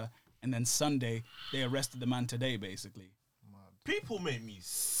was her. And then Sunday, they arrested the man today, basically. People make me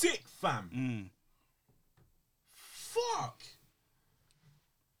sick, fam. Fuck.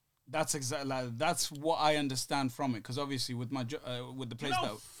 That's exactly that's what I understand from it. Because obviously, with my with the place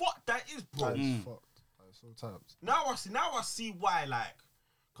fuck that is, bro. That is fucked. That is so tapped. Now I see why. Like,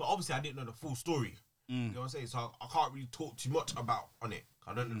 because obviously I didn't know the full story. You know what I'm saying? So I can't really talk too much about on it.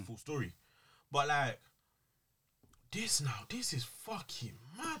 I don't know the full story. But like, this is fucking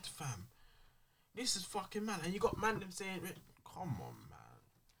mad, fam. This is fucking mad. And you got man them saying, come on, man.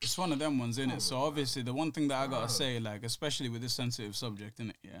 It's one of them ones, innit? So obviously, the one thing that I gotta say, like, especially with this sensitive subject,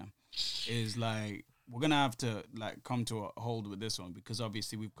 innit, is like, we're gonna have to like come to a hold with this one because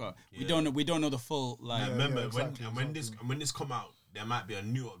obviously we don't know the full like. Remember when this come out, there might be a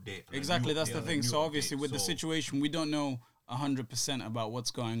new update. Exactly, that's the thing. So obviously, with the situation, we don't know 100% about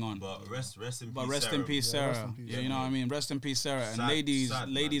what's going on. But rest in peace, Sarah. Yeah, you know what I mean. Rest in peace, Sarah. And ladies,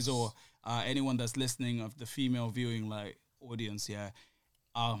 or anyone that's listening of the female viewing like audience,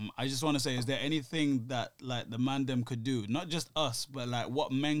 I just want to say, is there anything that like the mandem could do, not just us, but like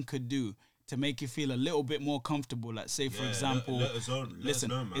what men could do to make you feel a little bit more comfortable? Like, say for example, let us know,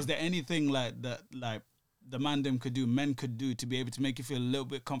 man. Is there anything like that, like the mandem could do, men could do to be able to make you feel a little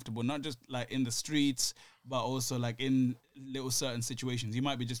bit comfortable, not just like in the streets, but also like in little certain situations. You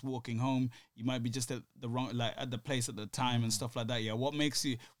might be just walking home, you might be just at the wrong, like at the place at the time and stuff like that. Yeah, what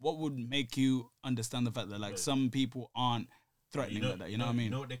would make you understand the fact that like some people aren't threatening like that? You know what I mean?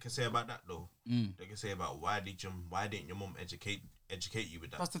 You know what they can say about that though? They can say about why didn't your mum educate you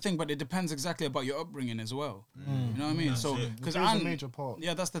with that? That's the thing, but it depends exactly about your upbringing as well. You know what I mean? That's So, it. because There's a major part.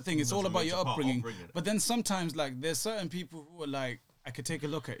 Yeah, that's the thing. It's That's all a about your major part, upbringing. upbringing. But then sometimes, like, there's certain people who are like, I could take a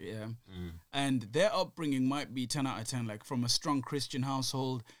look at, and their upbringing might be 10 out of 10, like from a strong Christian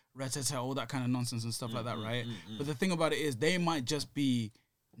household, all that kind of nonsense and stuff like that, right? But the thing about it is, they might just be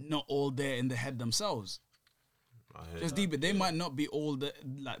not all there in the head themselves. Just deep it. They might not be all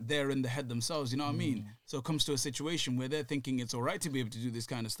like there in the head themselves. You know what I mean? So it comes to a situation where they're thinking it's all right to be able to do this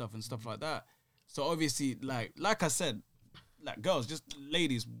kind of stuff and stuff like that. So obviously, like I said, like girls, just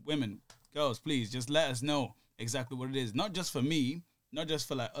ladies, women, girls, please just let us know exactly what it is. Not just for me, not just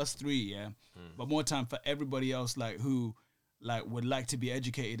for like us three, but more time for everybody else, like who like would like to be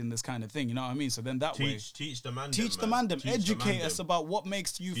educated in this kind of thing. You know what I mean? So then that way, teach the mandem. teach the man. mandem, Teach educate the us mandem. about what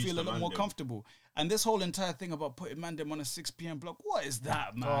makes you Teach feel a the little more mandem. comfortable. And this whole entire thing about putting mandem on a 6 p.m. block, what is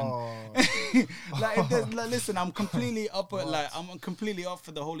that, man? Oh. Like, if there's, like, listen, I'm completely up for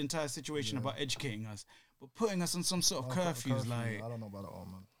the whole entire situation about educating us, but putting us on some sort of curfews, like, I don't know about that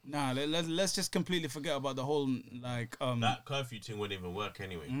one, man. nah, let's just completely forget about the whole like That curfew thing wouldn't even work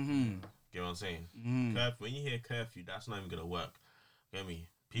anyway. Get what I'm saying? When you hear curfew, that's not even gonna work. Get me?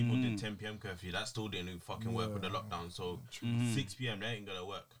 People did 10 p.m. curfew. That still didn't fucking work with the lockdown. So 6 p.m. that ain't gonna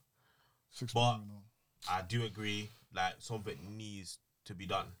work. 6 But p.m., I do agree, like something needs to be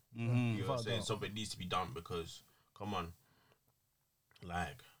done. You know what I'm Without saying? doubt. Something needs to be done because, come on,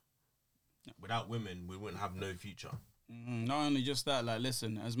 like without women, we wouldn't have no future. not only just that, like,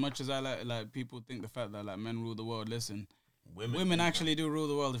 listen, as much as I like people think the fact that like men rule the world, listen, women actually do rule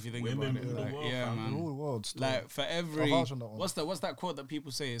the world if you think Women about it. rule the Like, world, yeah, fam. man. Rule the world still. Like for every vouch on that one. what's that quote that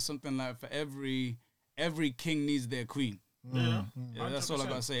people say? It's something like for every king needs their queen. Yeah, Yeah, that's all I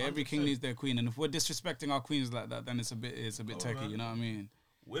gotta say. Every king needs their queen, and if we're disrespecting our queens like that, then it's a bit techie. man. You know what I mean?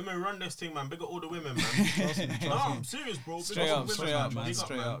 Women run this thing, man. Big up all the women, man. No, I'm serious, bro. Big Straight all up, the straight women, up, man. Big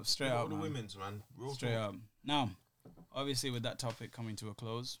Straight man. up, straight Big up, all the man. women's, man. Real Straight talk. up. Now, obviously, with that topic coming to a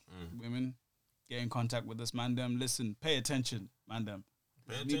close, women get in contact with us, mandem. Listen, pay attention, mandem.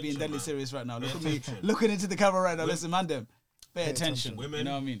 Pay Me being attention, deadly man. serious right now. Pay Look at me, attention. looking into the camera right now. Listen, mandem. Pay attention. Women, You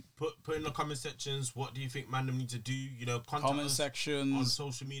know what I mean? Put in the comment sections. What do you think mandem need to do? You know, contact Comment us sections. on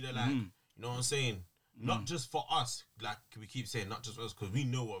social media. Like, you know what I'm saying? Not just for us. Like we keep saying, not just for us, because we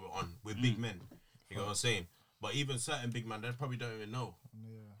know what we're on. We're big men. You know what I'm saying? But even certain big men, they probably don't even know.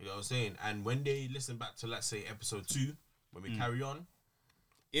 You know what I'm saying? And when they listen back to, let's say, episode 2, when we carry on,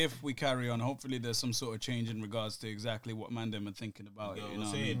 If we carry on, hopefully there's some sort of change in regards to exactly what mandem are thinking about. you know You what know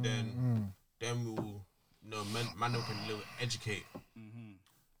I'm what I mean? saying? Then we'll, you know, mandem can little educate.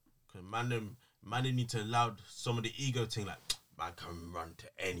 Because mandem need to allow some of the ego thing, like, man can run to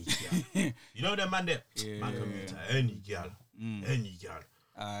any girl. You know that mandem? Man can run to any girl. Any girl.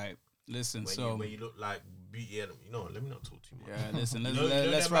 Alright, listen, When you look like beauty, you know, let me not talk too much. yeah, listen, You know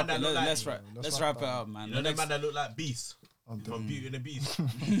let's them wrap man it. that look like- Let's wrap it up, man. You know The them next- man that look like beasts from Beauty and the Beast?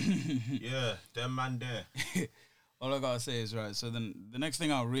 Yeah, them man there. all I gotta say is right. So then the next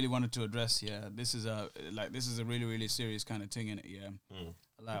thing I really wanted to address, this is a really really serious kind of thing in it,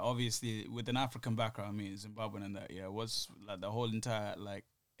 Like obviously with an African background, I mean Zimbabwean and that, what's like the whole entire like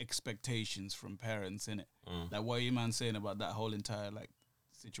expectations from parents in it. Like what are you man saying about that whole entire like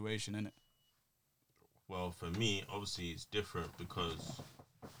situation in it? Well, for me, obviously it's different because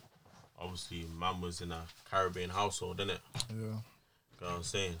obviously man was in a Caribbean household, innit? Yeah. You know what I'm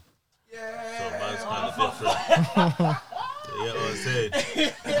saying? Yeah. So man's kind of different. You get what I'm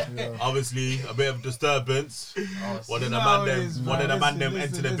saying? Obviously, a bit of disturbance. One of the man them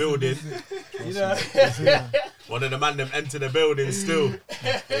enter the building. You know, One of the man them enter the building still. You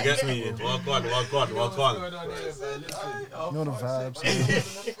get me? Walk on. You know the vibes.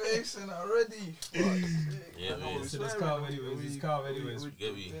 Yeah, man. it's calm anyways. You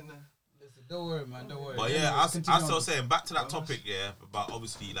get me? Don't worry, man. Don't worry. But yeah, as I was saying, back to that topic, about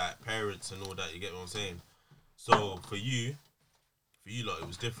obviously like parents and all that. You get what I'm saying? So for you lot, it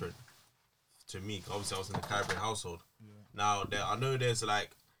was different. To me, 'cause obviously I was in the Caribbean household. Now I know there's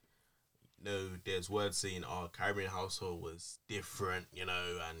like, there's words saying, Caribbean household was different, you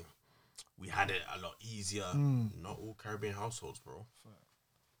know, and we had it a lot easier. Not all Caribbean households, bro.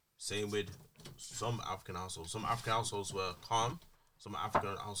 Same with some African households. Some African households were calm. Some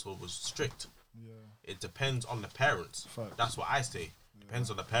African household was strict. It depends on the parents. Facts. That's what I say.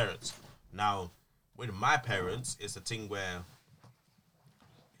 Depends on the parents. Now, with my parents, it's a thing where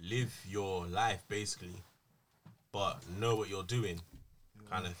live your life basically, but know what you're doing,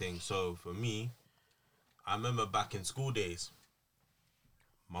 kind of thing. So for me, I remember back in school days,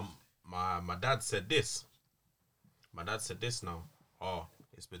 my dad said this. My dad said this now. Oh,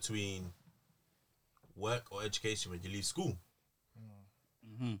 it's between work or education when you leave school.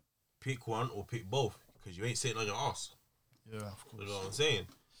 Mm-hmm. Pick one or pick both, because you ain't sitting on your ass. Yeah, of course. You know what I'm saying?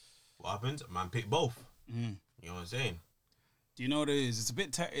 What happens? Man, pick both. Mm. You know what I'm saying? Do you know what it is? It's a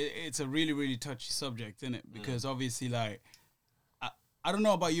bit. It's a really, really touchy subject, isn't it? Because obviously, like, I don't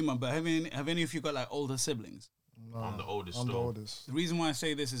know about you, man, but have any of you got like older siblings? No, I'm the oldest. I'm the still. oldest. The reason why I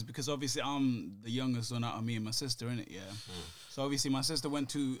say this is because obviously I'm the youngest one out of me and my sister, innit? Yeah. So obviously my sister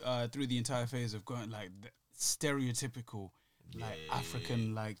went through the entire phase of going like the stereotypical like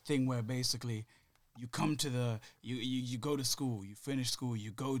African like thing where basically you come to the you go to school, you finish school,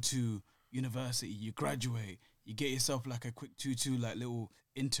 you go to university, you graduate, you get yourself like a quick 2-2 like little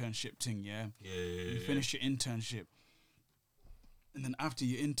internship thing, yeah. You finish your internship. And then after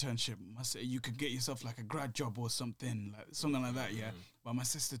your internship, you could get yourself like a grad job or something like that, yeah. But my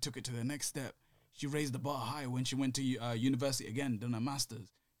sister took it to the next step. She raised the bar high when she went to university again, done her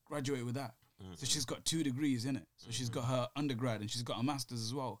master's, graduated with that. So she's got 2 degrees in it. So she's got her undergrad and she's got a master's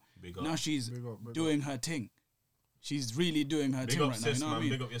as well. Now she's doing her thing. She's really doing her thing right now. You know what I mean?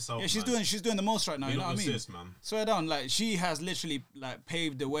 Big up yourself, yeah, she's man. doing the most right now. Big You know up what I your mean? sis, man. Swear down, like she has literally like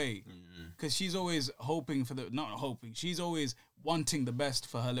paved the way. Because she's always hoping for not hoping. She's always wanting the best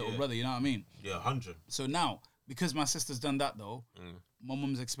for her little brother. You know what I mean? Yeah, 100. So now, because my sister's done that though, my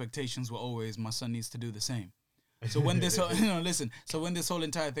mum's expectations were always my son needs to do the same. So when this whole, so when this whole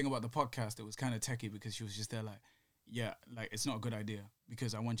entire thing about the podcast, it was kind of techie because she was just there like, yeah, like it's not a good idea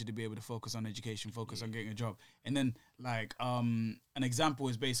because I want you to be able to focus on education, focus on getting a job. And then like an example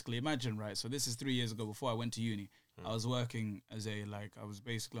is basically imagine, right? So this is 3 years ago before I went to uni. I was working as I was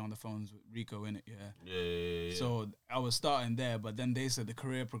basically on the phones with Rico in it, yeah. So I was starting there, but then they said the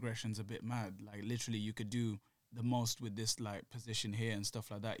career progression's a bit mad. Like literally you could do the most with this like position here and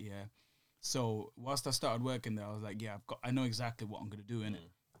stuff like that, yeah. So whilst I started working there, I was like, yeah, I know exactly what I'm gonna do in it.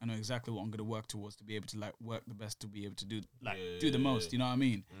 I know exactly what I'm gonna work towards to be able to like work the best to be able to do do the most. You know what I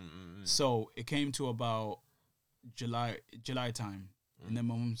mean? So it came to about July time, and then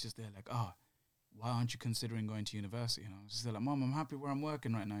my mom's just there like, why aren't you considering going to university? And I was just like, Mom, I'm happy where I'm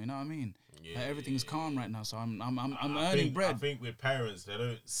working right now. You know what I mean? Like, everything's calm right now, so I'm earning bread. I think with parents, they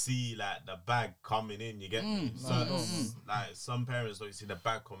don't see like the bag coming in. You get me? So like some parents don't see the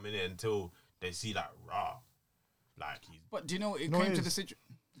bag coming in until they see like raw, like he's. But do you know it came to the situation?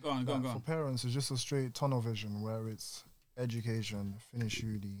 Go on. For parents, it's just a straight tunnel vision where it's education, finish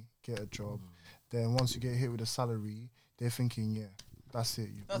uni, get a job. Then once you get hit with a salary, they're thinking, yeah. That's it.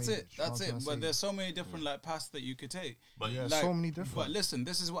 That's it. But there's so many different like paths that you could take. But yeah, like, so many different. But listen,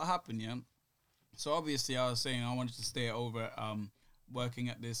 this is what happened, yeah. So obviously, I was saying I wanted to stay over, working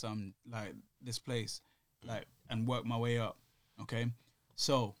at this like this place, like and work my way up. Okay,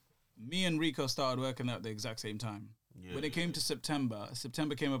 so me and Rico started working at the exact same time. When it came to September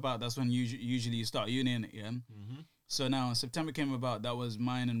came about. That's when usually you start uni in it, yeah. So now September came about. That was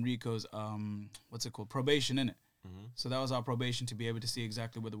mine and Rico's probation in it. So that was our probation to be able to see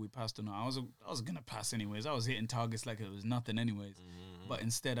exactly whether we passed or not. I was gonna pass anyways. I was hitting targets like it was nothing anyways. But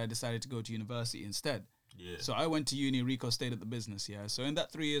instead, I decided to go to university instead. Yeah. So I went to uni. Rico stayed at the business. Yeah. So in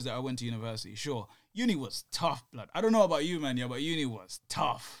that 3 years that I went to university, sure, uni was tough, blood. I don't know about you, man. Yeah, but uni was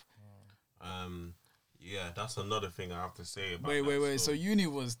tough. Yeah, that's another thing I have to say about. Wait. So uni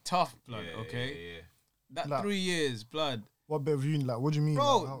was tough, blood. Okay. Yeah. That like, 3 years, blood. What bit of uni? Like, what do you mean,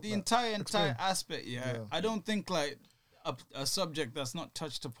 bro? Like, how, the entire aspect. Yeah. I don't think like a subject that's not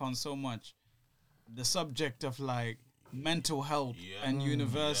touched upon so much. The subject of like mental health and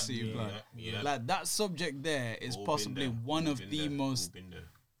university, blood. Like that subject there is possibly one of the most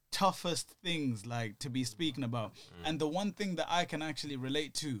toughest things like to be speaking about. And the one thing that I can actually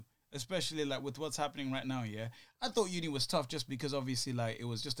relate to, especially like with what's happening right now, yeah, I thought uni was tough just because obviously like it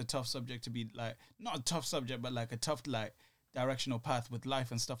was just a tough subject to be like, not a tough subject, but like a tough like directional path with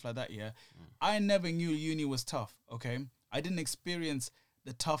life and stuff like that, yeah. I never knew uni was tough, okay? I didn't experience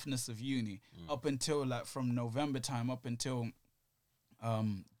the toughness of uni up until like from November time up until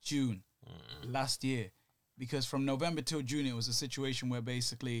June last year. Because from November till June, it was a situation where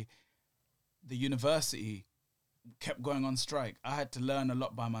basically the university kept going on strike. I had to learn a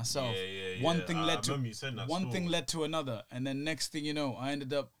lot by myself. One thing led to another, and then next thing you know, I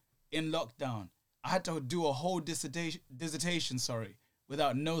ended up in lockdown. I had to do a whole dissertation,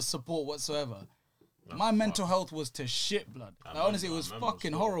 without no support whatsoever. My mental health was to shit, blood. Like, honestly, it was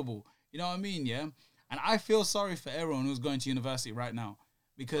fucking horrible. You know what I mean? Yeah. And I feel sorry for everyone who's going to university right now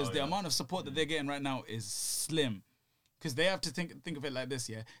because the amount of support that they're getting right now is slim. Because they have to think of it like this,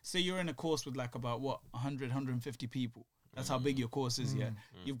 yeah. Say you're in a course with like about 100, 150 people. That's how big your course is, yeah.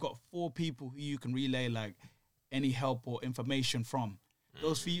 You've got 4 people who you can relay like any help or information from.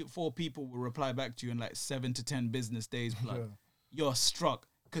 Those 4 people will reply back to you in like 7 to 10 business days. Blood. You're struck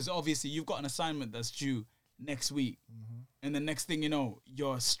because obviously you've got an assignment that's due next week, and the next thing you know,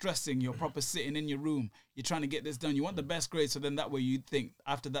 you're stressing. You're proper sitting in your room. You're trying to get this done. You want the best grade, so then that way you think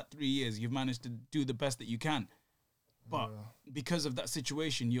after that 3 years you've managed to do the best that you can. But because of that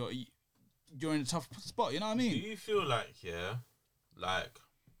situation, you're in a tough spot. You know what I mean? Do you feel like, like,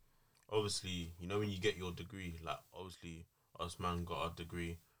 obviously, you know when you get your degree, like, obviously, us man got our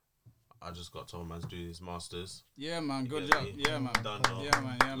degree. I just got told man's doing his masters. Yeah, man. Good get job. me? Yeah, man. Done, Yeah,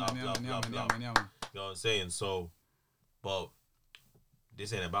 man. Yeah, Blah, man. Yeah, blah, man. blah, Yeah, blah. man. Yeah, man. You know what I'm saying? So, but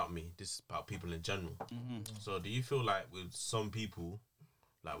this ain't about me. This is about people in general. So, do you feel like with some people,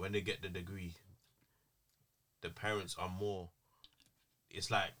 like when they get the degree, the parents are more,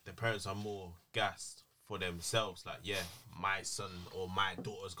 it's like the parents are more gassed for themselves. Like, yeah, my son or my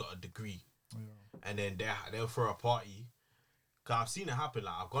daughter's got a degree. And then they'll throw a party. Because I've seen it happen.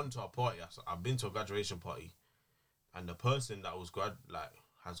 Like, I've gone to a party. I've been to a graduation party. And the person that was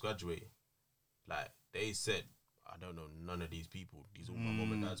has graduated, like, they said, I don't know none of these people. These are all my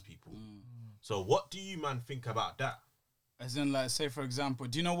mum and dad's people. So what do you, man, think about that? As in, like, say, for example,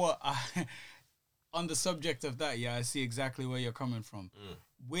 do you know what? On the subject of that, yeah, I see exactly where you're coming from.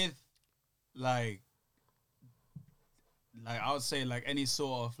 With, like, I would say, like, any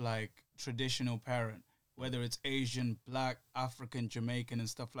sort of, like, traditional parent, whether it's Asian, Black, African, Jamaican, and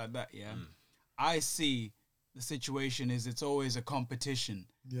stuff like that, yeah, I see the situation is it's always a competition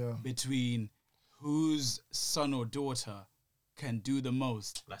between whose son or daughter can do the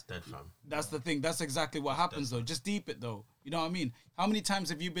most. That's dead, fam. That's the thing. That's exactly what happens, though. Just deep it, though. You know what I mean? How many times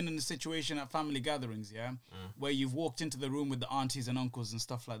have you been in a situation at family gatherings, yeah, where you've walked into the room with the aunties and uncles and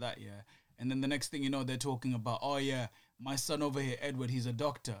stuff like that, yeah, and then the next thing you know, they're talking about, oh, yeah, my son over here, Edward, he's a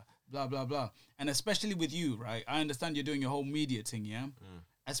doctor, blah, blah, blah. And especially with you, right? I understand you're doing your whole media thing, yeah?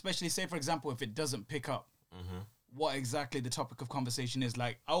 Especially, say, for example, if it doesn't pick up, what exactly the topic of conversation is.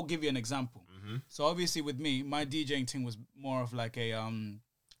 Like, I'll give you an example. So obviously with me, my DJing thing was more of like a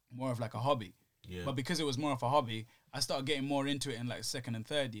hobby. Yeah. But because it was more of a hobby, I started getting more into it in like second and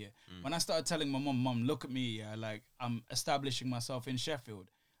third year. When I started telling my mom, look at me, yeah, like I'm establishing myself in Sheffield.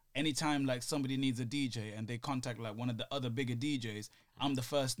 Anytime like somebody needs a DJ and they contact like one of the other bigger DJs, I'm the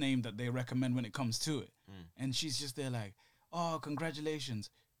first name that they recommend when it comes to it. And she's just there like, oh, congratulations,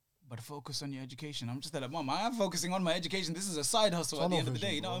 but focus on your education. I'm just there like, Mom, I am focusing on my education. This is a side hustle at the end of the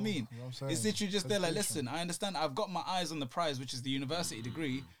day. You know what I mean? You know what I'm It's saying? literally just there like, listen, I understand I've got my eyes on the prize, which is the university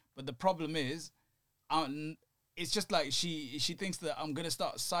degree. But the problem is, it's just like she thinks that I'm going to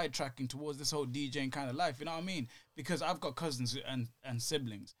start sidetracking towards this whole DJing kind of life. You know what I mean? Because I've got cousins and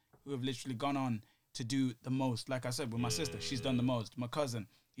siblings who have literally gone on to do the most. Like I said, with my sister, she's done the most. My cousin,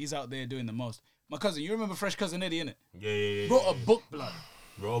 he's out there doing the most. My cousin, you remember Fresh Cousin Eddie, innit? Yeah. Wrote a book, blood.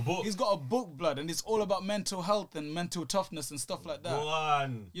 Bro, a book. He's got a book, blood, and it's all about mental health and mental toughness and stuff like that.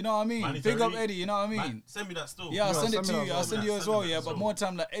 One. You know what I mean? Man, Big up Eddie, you know what I mean? Man, send me that still. Yeah, I'll send it to you. I'll send you as well, yeah. as But well. more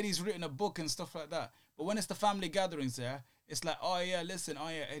time, like Eddie's written a book and stuff like that. But when it's the family gatherings there, it's like, oh yeah, listen, oh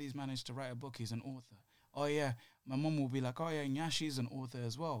yeah, Eddie's managed to write a book. He's an author. Oh yeah, my mum will be like, oh yeah, Nyashi's an author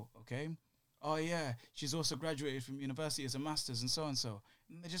as well. Okay. Oh yeah, she's also graduated from university as a master's and so and so.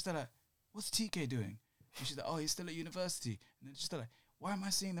 And they're just like, what's TK doing? And she's like, oh, he's still at university. And they're just like, why am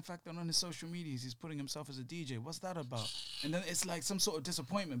I seeing the fact that on his social medias he's putting himself as a DJ? What's that about? And then it's like some sort of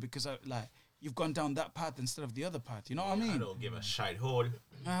disappointment because you've gone down that path instead of the other path. You know what I mean? I don't give a shite hole.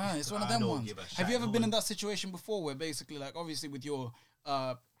 It's one of them ones. Have you ever been in that situation before where basically, like, obviously with your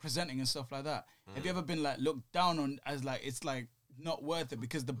presenting and stuff like that, have you ever been like looked down on as like it's like not worth it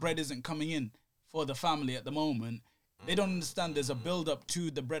because the bread isn't coming in for the family at the moment? They don't understand there's a build up to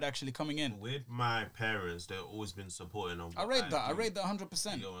the bread actually coming in. With my parents, they've always been supporting of what I rate that. do. I rate that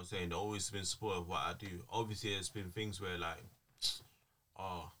 100%. You know what I'm saying? They've always been supportive of what I do. Obviously, there's been things where like,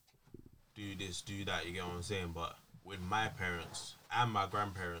 oh, do this, do that. You get what I'm saying? But with my parents and my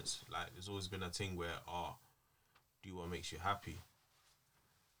grandparents, like, there's always been a thing where, oh, do what makes you happy.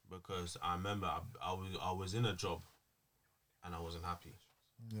 Because I remember I was in a job and I wasn't happy.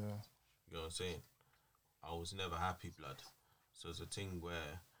 Yeah. You know what I'm saying? I was never happy, blood. So it's a thing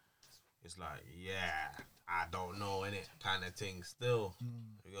where it's like, yeah, I don't know, innit? Kind of thing still.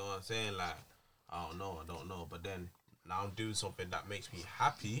 You know what I'm saying? Like, I don't know. But then now I'm doing something that makes me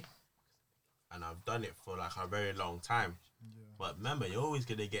happy and I've done it for like a very long time. But remember, you're always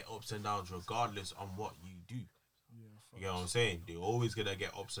gonna get ups and downs regardless on what you do. You know what I'm saying? You're always gonna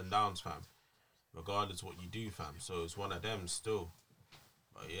get ups and downs, fam. Regardless what you do, fam. So it's one of them still.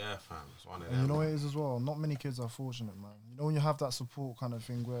 But yeah, fam, it's one of them. And you know what it is as well? Not many kids are fortunate, man. You know when you have that support kind of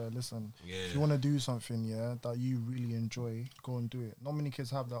thing where, listen, if you want to do something, that you really enjoy, go and do it. Not many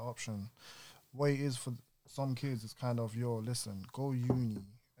kids have that option. What it is for some kids is kind of, listen, go uni.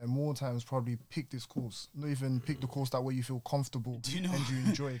 And more times probably pick this course. Not even pick the course that way you feel comfortable Do you know and you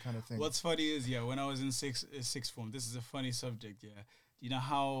enjoy kind of thing. What's funny is, when I was in sixth form, this is a funny subject, you know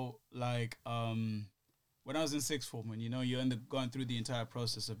how, like, when I was in sixth form, and you're going through the entire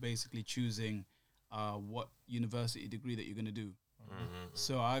process of basically choosing what university degree that you're going to do.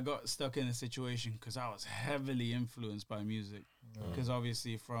 So I got stuck in a situation because I was heavily influenced by music. Because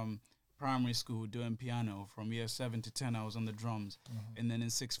obviously from primary school doing piano, from year 7 to 10 I was on the drums, and then in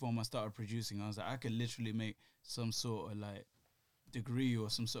sixth form I started producing. I was like, I could literally make some sort of like degree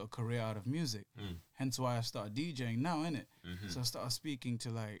or some sort of career out of music. Hence why I started DJing now, innit? So I started speaking to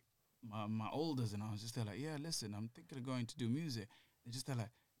like my elders, and I was just there like, yeah, listen, I'm thinking of going to do music. They're just there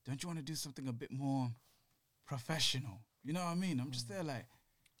like, don't you want to do something a bit more professional? You know what I mean? I'm just there like,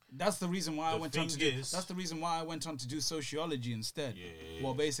 that's the reason why I went on to do. That's the reason why I went on to do sociology instead.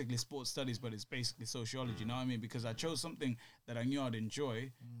 Well, basically sports studies, but it's basically sociology. You know what I mean? Because I chose something that I knew I'd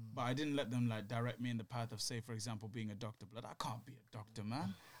enjoy, but I didn't let them like direct me in the path of, say, for example, being a doctor. Blood, I can't be a doctor,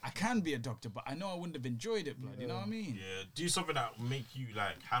 man. I can be a doctor, but I know I wouldn't have enjoyed it, blood. You know what I mean? Yeah, do something that will make you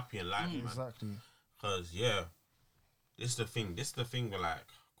like happy and life, man. Exactly. Because this is the thing. This is the thing where like,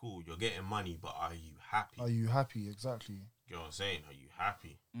 cool, you're getting money, but are you happy? Are you happy? Exactly. You know what I'm saying? Are you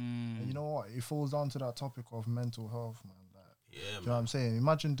happy? And you know what? It falls down to that topic of mental health, man. Like, Yeah, you man. know what I'm saying?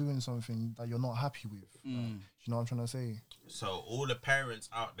 Imagine doing something that you're not happy with. Like, you know what I'm trying to say? So all the parents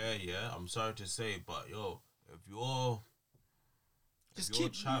out there, I'm sorry to say, but if you're Just your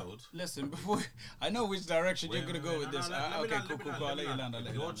keep child. Listen, before I know which direction you're gonna go with this. Okay, cool. I'll let you land.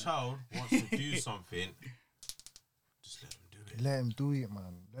 If your child wants to do something, just let them do it. Let him do it,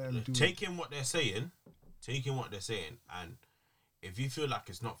 man. Let him do it. Take in what they're saying, and if you feel like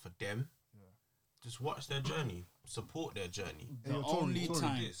it's not for them, just watch their journey, support their journey. Hey, yo, only Tory,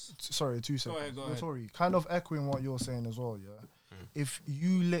 time. Sorry, 2 seconds. Go ahead. Tory, kind of echoing what you're saying as well, If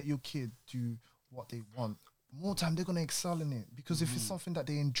you let your kid do what they want, more time they're gonna excel in it, because if it's something that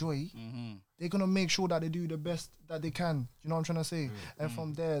they enjoy, they're gonna make sure that they do the best that they can. You know what I'm trying to say? And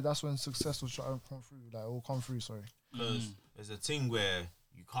from there, that's when success will try to come through. Sorry. Because there's a thing where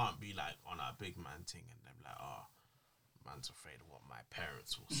you can't be like on a big man thing and they're like, oh, man's afraid of what my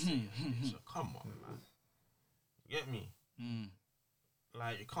parents will say. So come on, man. You get me?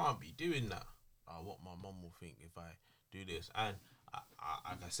 Like, you can't be doing that. What my mum will think if I do this. And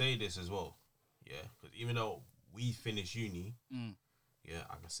I can say this as well. Yeah, because even though we finish uni,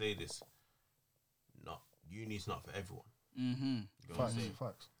 I can say this. Uni's not for everyone. You know what I'm saying?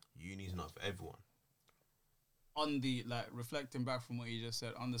 Facts. Uni's not for everyone. On the, like, reflecting back from what you just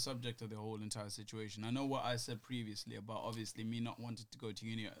said, on the subject of the whole entire situation, I know what I said previously about obviously me not wanting to go to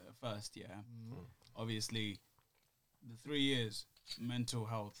uni at first, Obviously, the 3 years, mental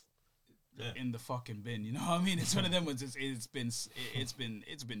health in the fucking bin, you know what I mean? It's one of them ones, it's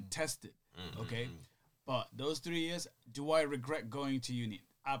been tested, okay? But those 3 years, do I regret going to uni?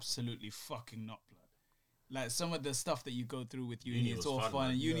 Absolutely fucking not, blood. Like, some of the stuff that you go through with uni, it's all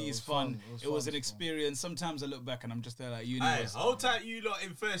fun. Uni is fun. It was an experience. Sometimes I look back and I'm just there like, uni was... Hold tight, you lot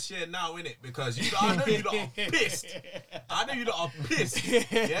in first year now, innit? Because I know you lot are pissed.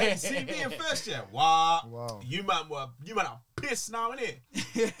 Yeah, see me in first year. Wow. You man are pissed now,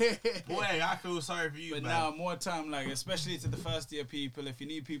 innit? Boy, I feel sorry for you, but man. now, more time, like, especially to the first year people, if you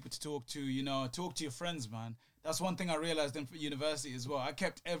need people to talk to, talk to your friends, man. That's one thing I realized in university as well. I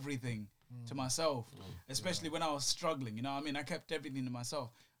kept everything to myself, especially when I was struggling, you know what I mean? I kept everything to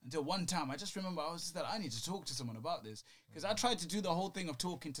myself until one time, I just remember I was just that I need to talk to someone about this, because I tried to do the whole thing of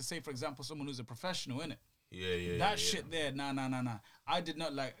talking to, say, for example, someone who's a professional, innit? That shit there, nah. I did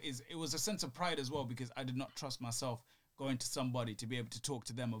not it was a sense of pride as well, because I did not trust myself going to somebody to be able to talk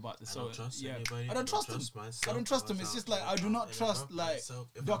to them about this. I don't trust them. I don't trust them. It's just like, I do not trust, like,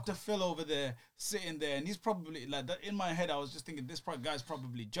 Dr. Phil over there sitting there, and he's probably like that. In my head, I was just thinking this guy's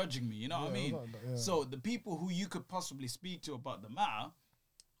probably judging me. You know what I mean? So the people who you could possibly speak to about the matter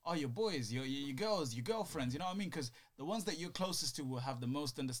are your boys, your girls, your girlfriends. You know what I mean? Because the ones that you're closest to will have the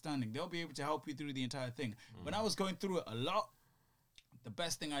most understanding. They'll be able to help you through the entire thing. When I was going through it a lot, the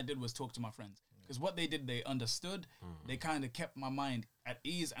best thing I did was talk to my friends. Because what they did, they understood. They kind of kept my mind at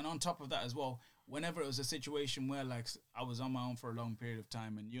ease. And on top of that as well, whenever it was a situation where like I was on my own for a long period of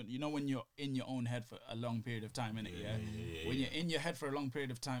time, and you know when you're in your own head for a long period of time, innit? When you're in your head for a long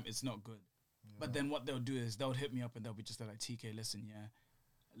period of time, it's not good. But then what they'll do is they'll hit me up and they'll be just like, TK, listen,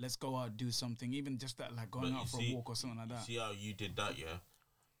 let's go out, do something, even just that, like going out for a walk or something like that. See how you did that, yeah?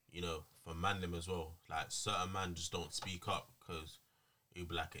 You know, for Mandem as well. Like, certain man just don't speak up because it'll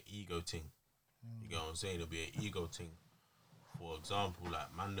be like an ego thing. You get what I'm saying? It'll be an ego thing. For example,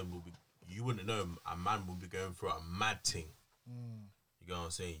 like, Mandem will be, you wouldn't know a man will be going through a mad thing. You get what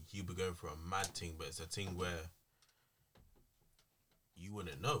I'm saying? He'll be going through a mad thing, but it's a thing where you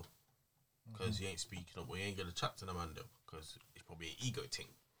wouldn't know because he ain't speaking up, or he ain't gonna chat to the Mandem because it's probably an ego thing.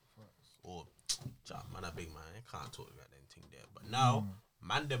 Or, man, a big man, I can't talk about them thing there. But now,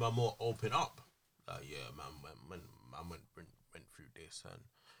 man, them are more open up. Like, yeah, man went through this and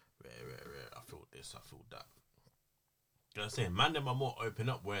I feel this, I feel that. You know what I'm saying? Man, them are more open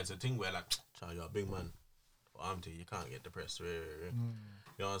up. Whereas a thing where, like, child, you're a big man. Or I'm you can't get depressed. You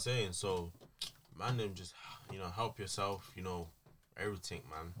know what I'm saying? So, man, them just, you know, help yourself, you know, everything,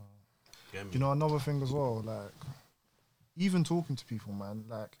 man. Get me? You know, another thing as well, like, even talking to people, man,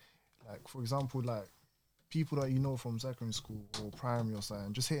 like for example, like people that you know from secondary school or primary or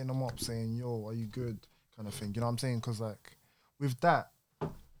something, just hitting them up saying, yo, are you good, kind of thing. You know what I'm saying? Because like with that,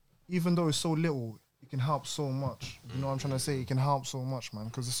 even though it's so little, it can help so much. You know what I'm trying to say? It can help so much, man.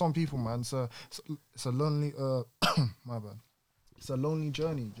 Because there's some people, man, it's a lonely, my bad. It's a lonely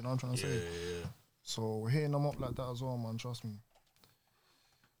journey. You know what I'm trying to say? Yeah. So we're hitting them up like that as well, man. Trust me.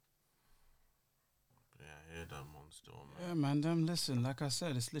 Yeah, that monster, man. Yeah, man, them, listen, like I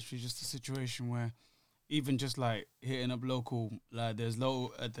said, it's literally just a situation where even just like hitting up local, like there's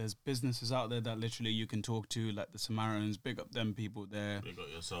businesses out there that literally you can talk to, like the Samaritans, big up them people there. Big up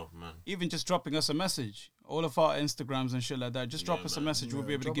yourself, man. Even just dropping us a message, all of our Instagrams and shit like that, just drop us a message, we'll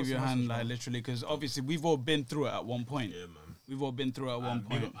be able to give you a hand, like literally, because obviously we've all been through it at one point. Yeah, man. We've all been through it at one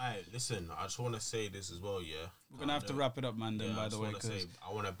point. Listen, I just want to say this as well, yeah. We're going to have to wrap it up, man, then, by the way.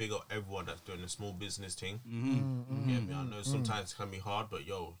 I want to big up everyone that's doing the small business thing. Yeah, I know sometimes it can be hard, but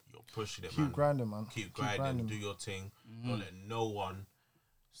yo, you're pushing it, man. Keep grinding, man. Keep grinding, do your thing. Don't let no one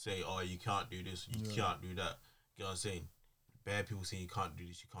say, oh, you can't do this, you can't do that. You know what I'm saying? Bare people saying you can't do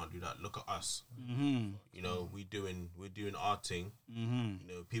this, you can't do that. Look at us. You know, we're doing our thing. You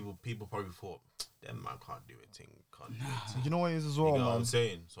know, people probably thought, them man can't do it thing, can't do it thing. You know what it is as well, you know man? What I'm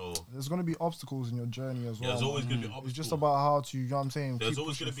saying? So there's gonna be obstacles in your journey as well. There's always gonna be obstacles. It's just about how to, you know what I'm saying? There's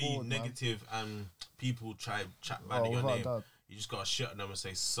always gonna be negative and people try chat bad in your name. You just gotta shut them and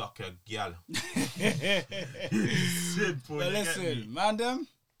say, suck a gal. Simple. But listen, Mandem,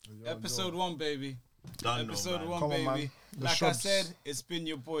 episode 1, baby. Episode 1, baby. Man. Like I said, it's been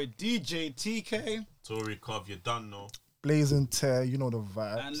your boy DJ TK. Tory Cov, you done know. Blaze and tear, you know the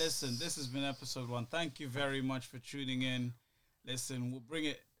vibes. And listen, this has been episode 1. Thank you very much for tuning in. Listen, we'll bring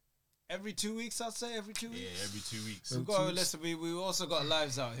it every 2 weeks, I'd say, every 2 weeks. Yeah, every 2 weeks. Listen, we also got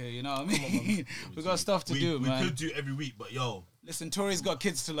lives out here, you know what I mean? We got stuff to do, man. We could do every week, but yo. Listen, Tory's got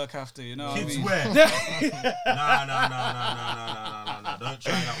kids to look after, you know kids what I mean? Where? Nah. Don't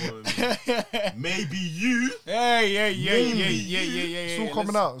try that one with me. Maybe you. Yeah. It's all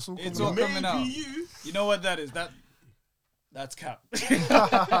coming out. It's all coming out. Maybe you. You know what that is? That's cap. Maybe you,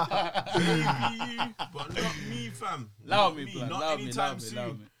 but not me, fam. Allow me, blood. Not anytime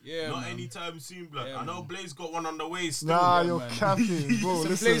soon. Yeah, not man. Anytime soon, blood. Yeah, I know man. Blaze got one on the way still. Nah, yeah, you're man. capping, bro.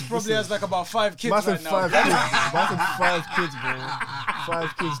 So Blaze probably has like about 5 kids Massive right now. 5 kids. Massive 5 kids, bro.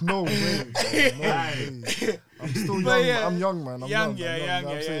 5 kids. No way. No way. I'm still young. Yeah. I'm young, man. I'm young. Yeah.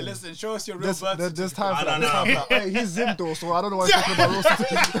 Listen, show us your real birth. There's time for that. Hey, he's Zim though, so I don't know why he's talking about roasting.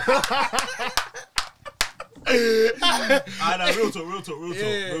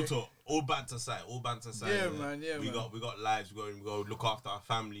 Real talk. All banter side. Yeah, man. We got lives. We got to look after our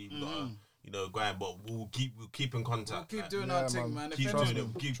family. We got to, grind. But we'll keep in contact. We'll keep doing our thing, man. Keep doing it.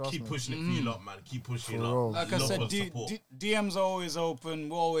 Keep pushing it for you lot, man. Keep pushing it up. Like I said, DMs are always open.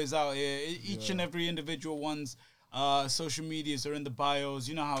 We're always out here. Each and every individual one's social medias are in the bios.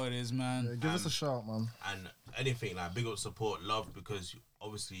 You know how it is, man. Yeah, give us a shout, man. And anything like big up, support, love, because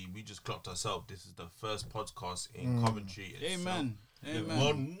obviously we just clocked ourselves. This is the first podcast in Coventry. Amen.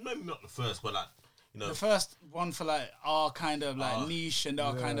 Well, maybe not the first, but like, you know, the first one for like our kind of like niche and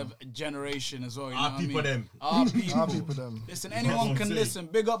our kind of generation as well. You know our what people, I mean? them. Our people. Our people, them. Listen, anyone can listen.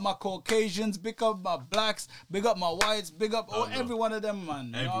 Big up my Caucasians, big up my blacks, big up my whites, big up every one of them, man.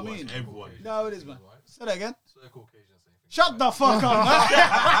 You know what I mean? Everyone. You know how it is, man. Say that again. So they're Caucasian, same thing. Shut the fuck up, man.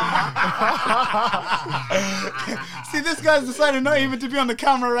 See, this guy's decided not even to be on the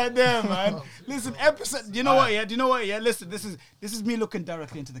camera right there, man. Listen, episode. Do you know what? Yeah. Listen, this is me looking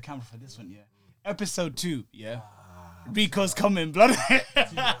directly into the camera for this one. Yeah. episode 2, yeah. Rico's coming, blood.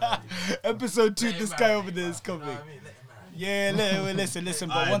 Episode 2, this guy over there is coming. Yeah, listen.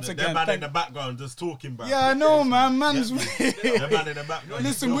 But once again, man in the background just talking, bro. yeah, I know, man. Man's. The man in the background.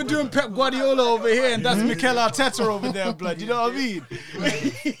 Listen, we're doing Pep Guardiola over here, and that's Mikel Arteta over there, blood. You know what I mean?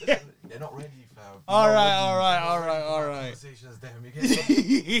 They're not ready, fam. All right. Conversations there,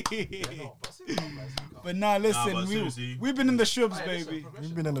 But nah, listen, but seriously. we've been in the shubs, baby.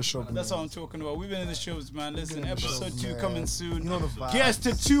 We've been in the shop. That's what I'm talking about. We've been in the shubs, man. Listen, episode 2 man. coming soon. You know the vibes. Get us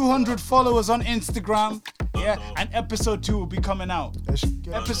to 200 followers on Instagram. Yeah, and episode 2 will be coming out.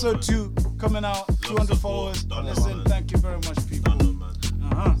 Episode 2 coming out. 200 followers. Listen, thank you very much, people.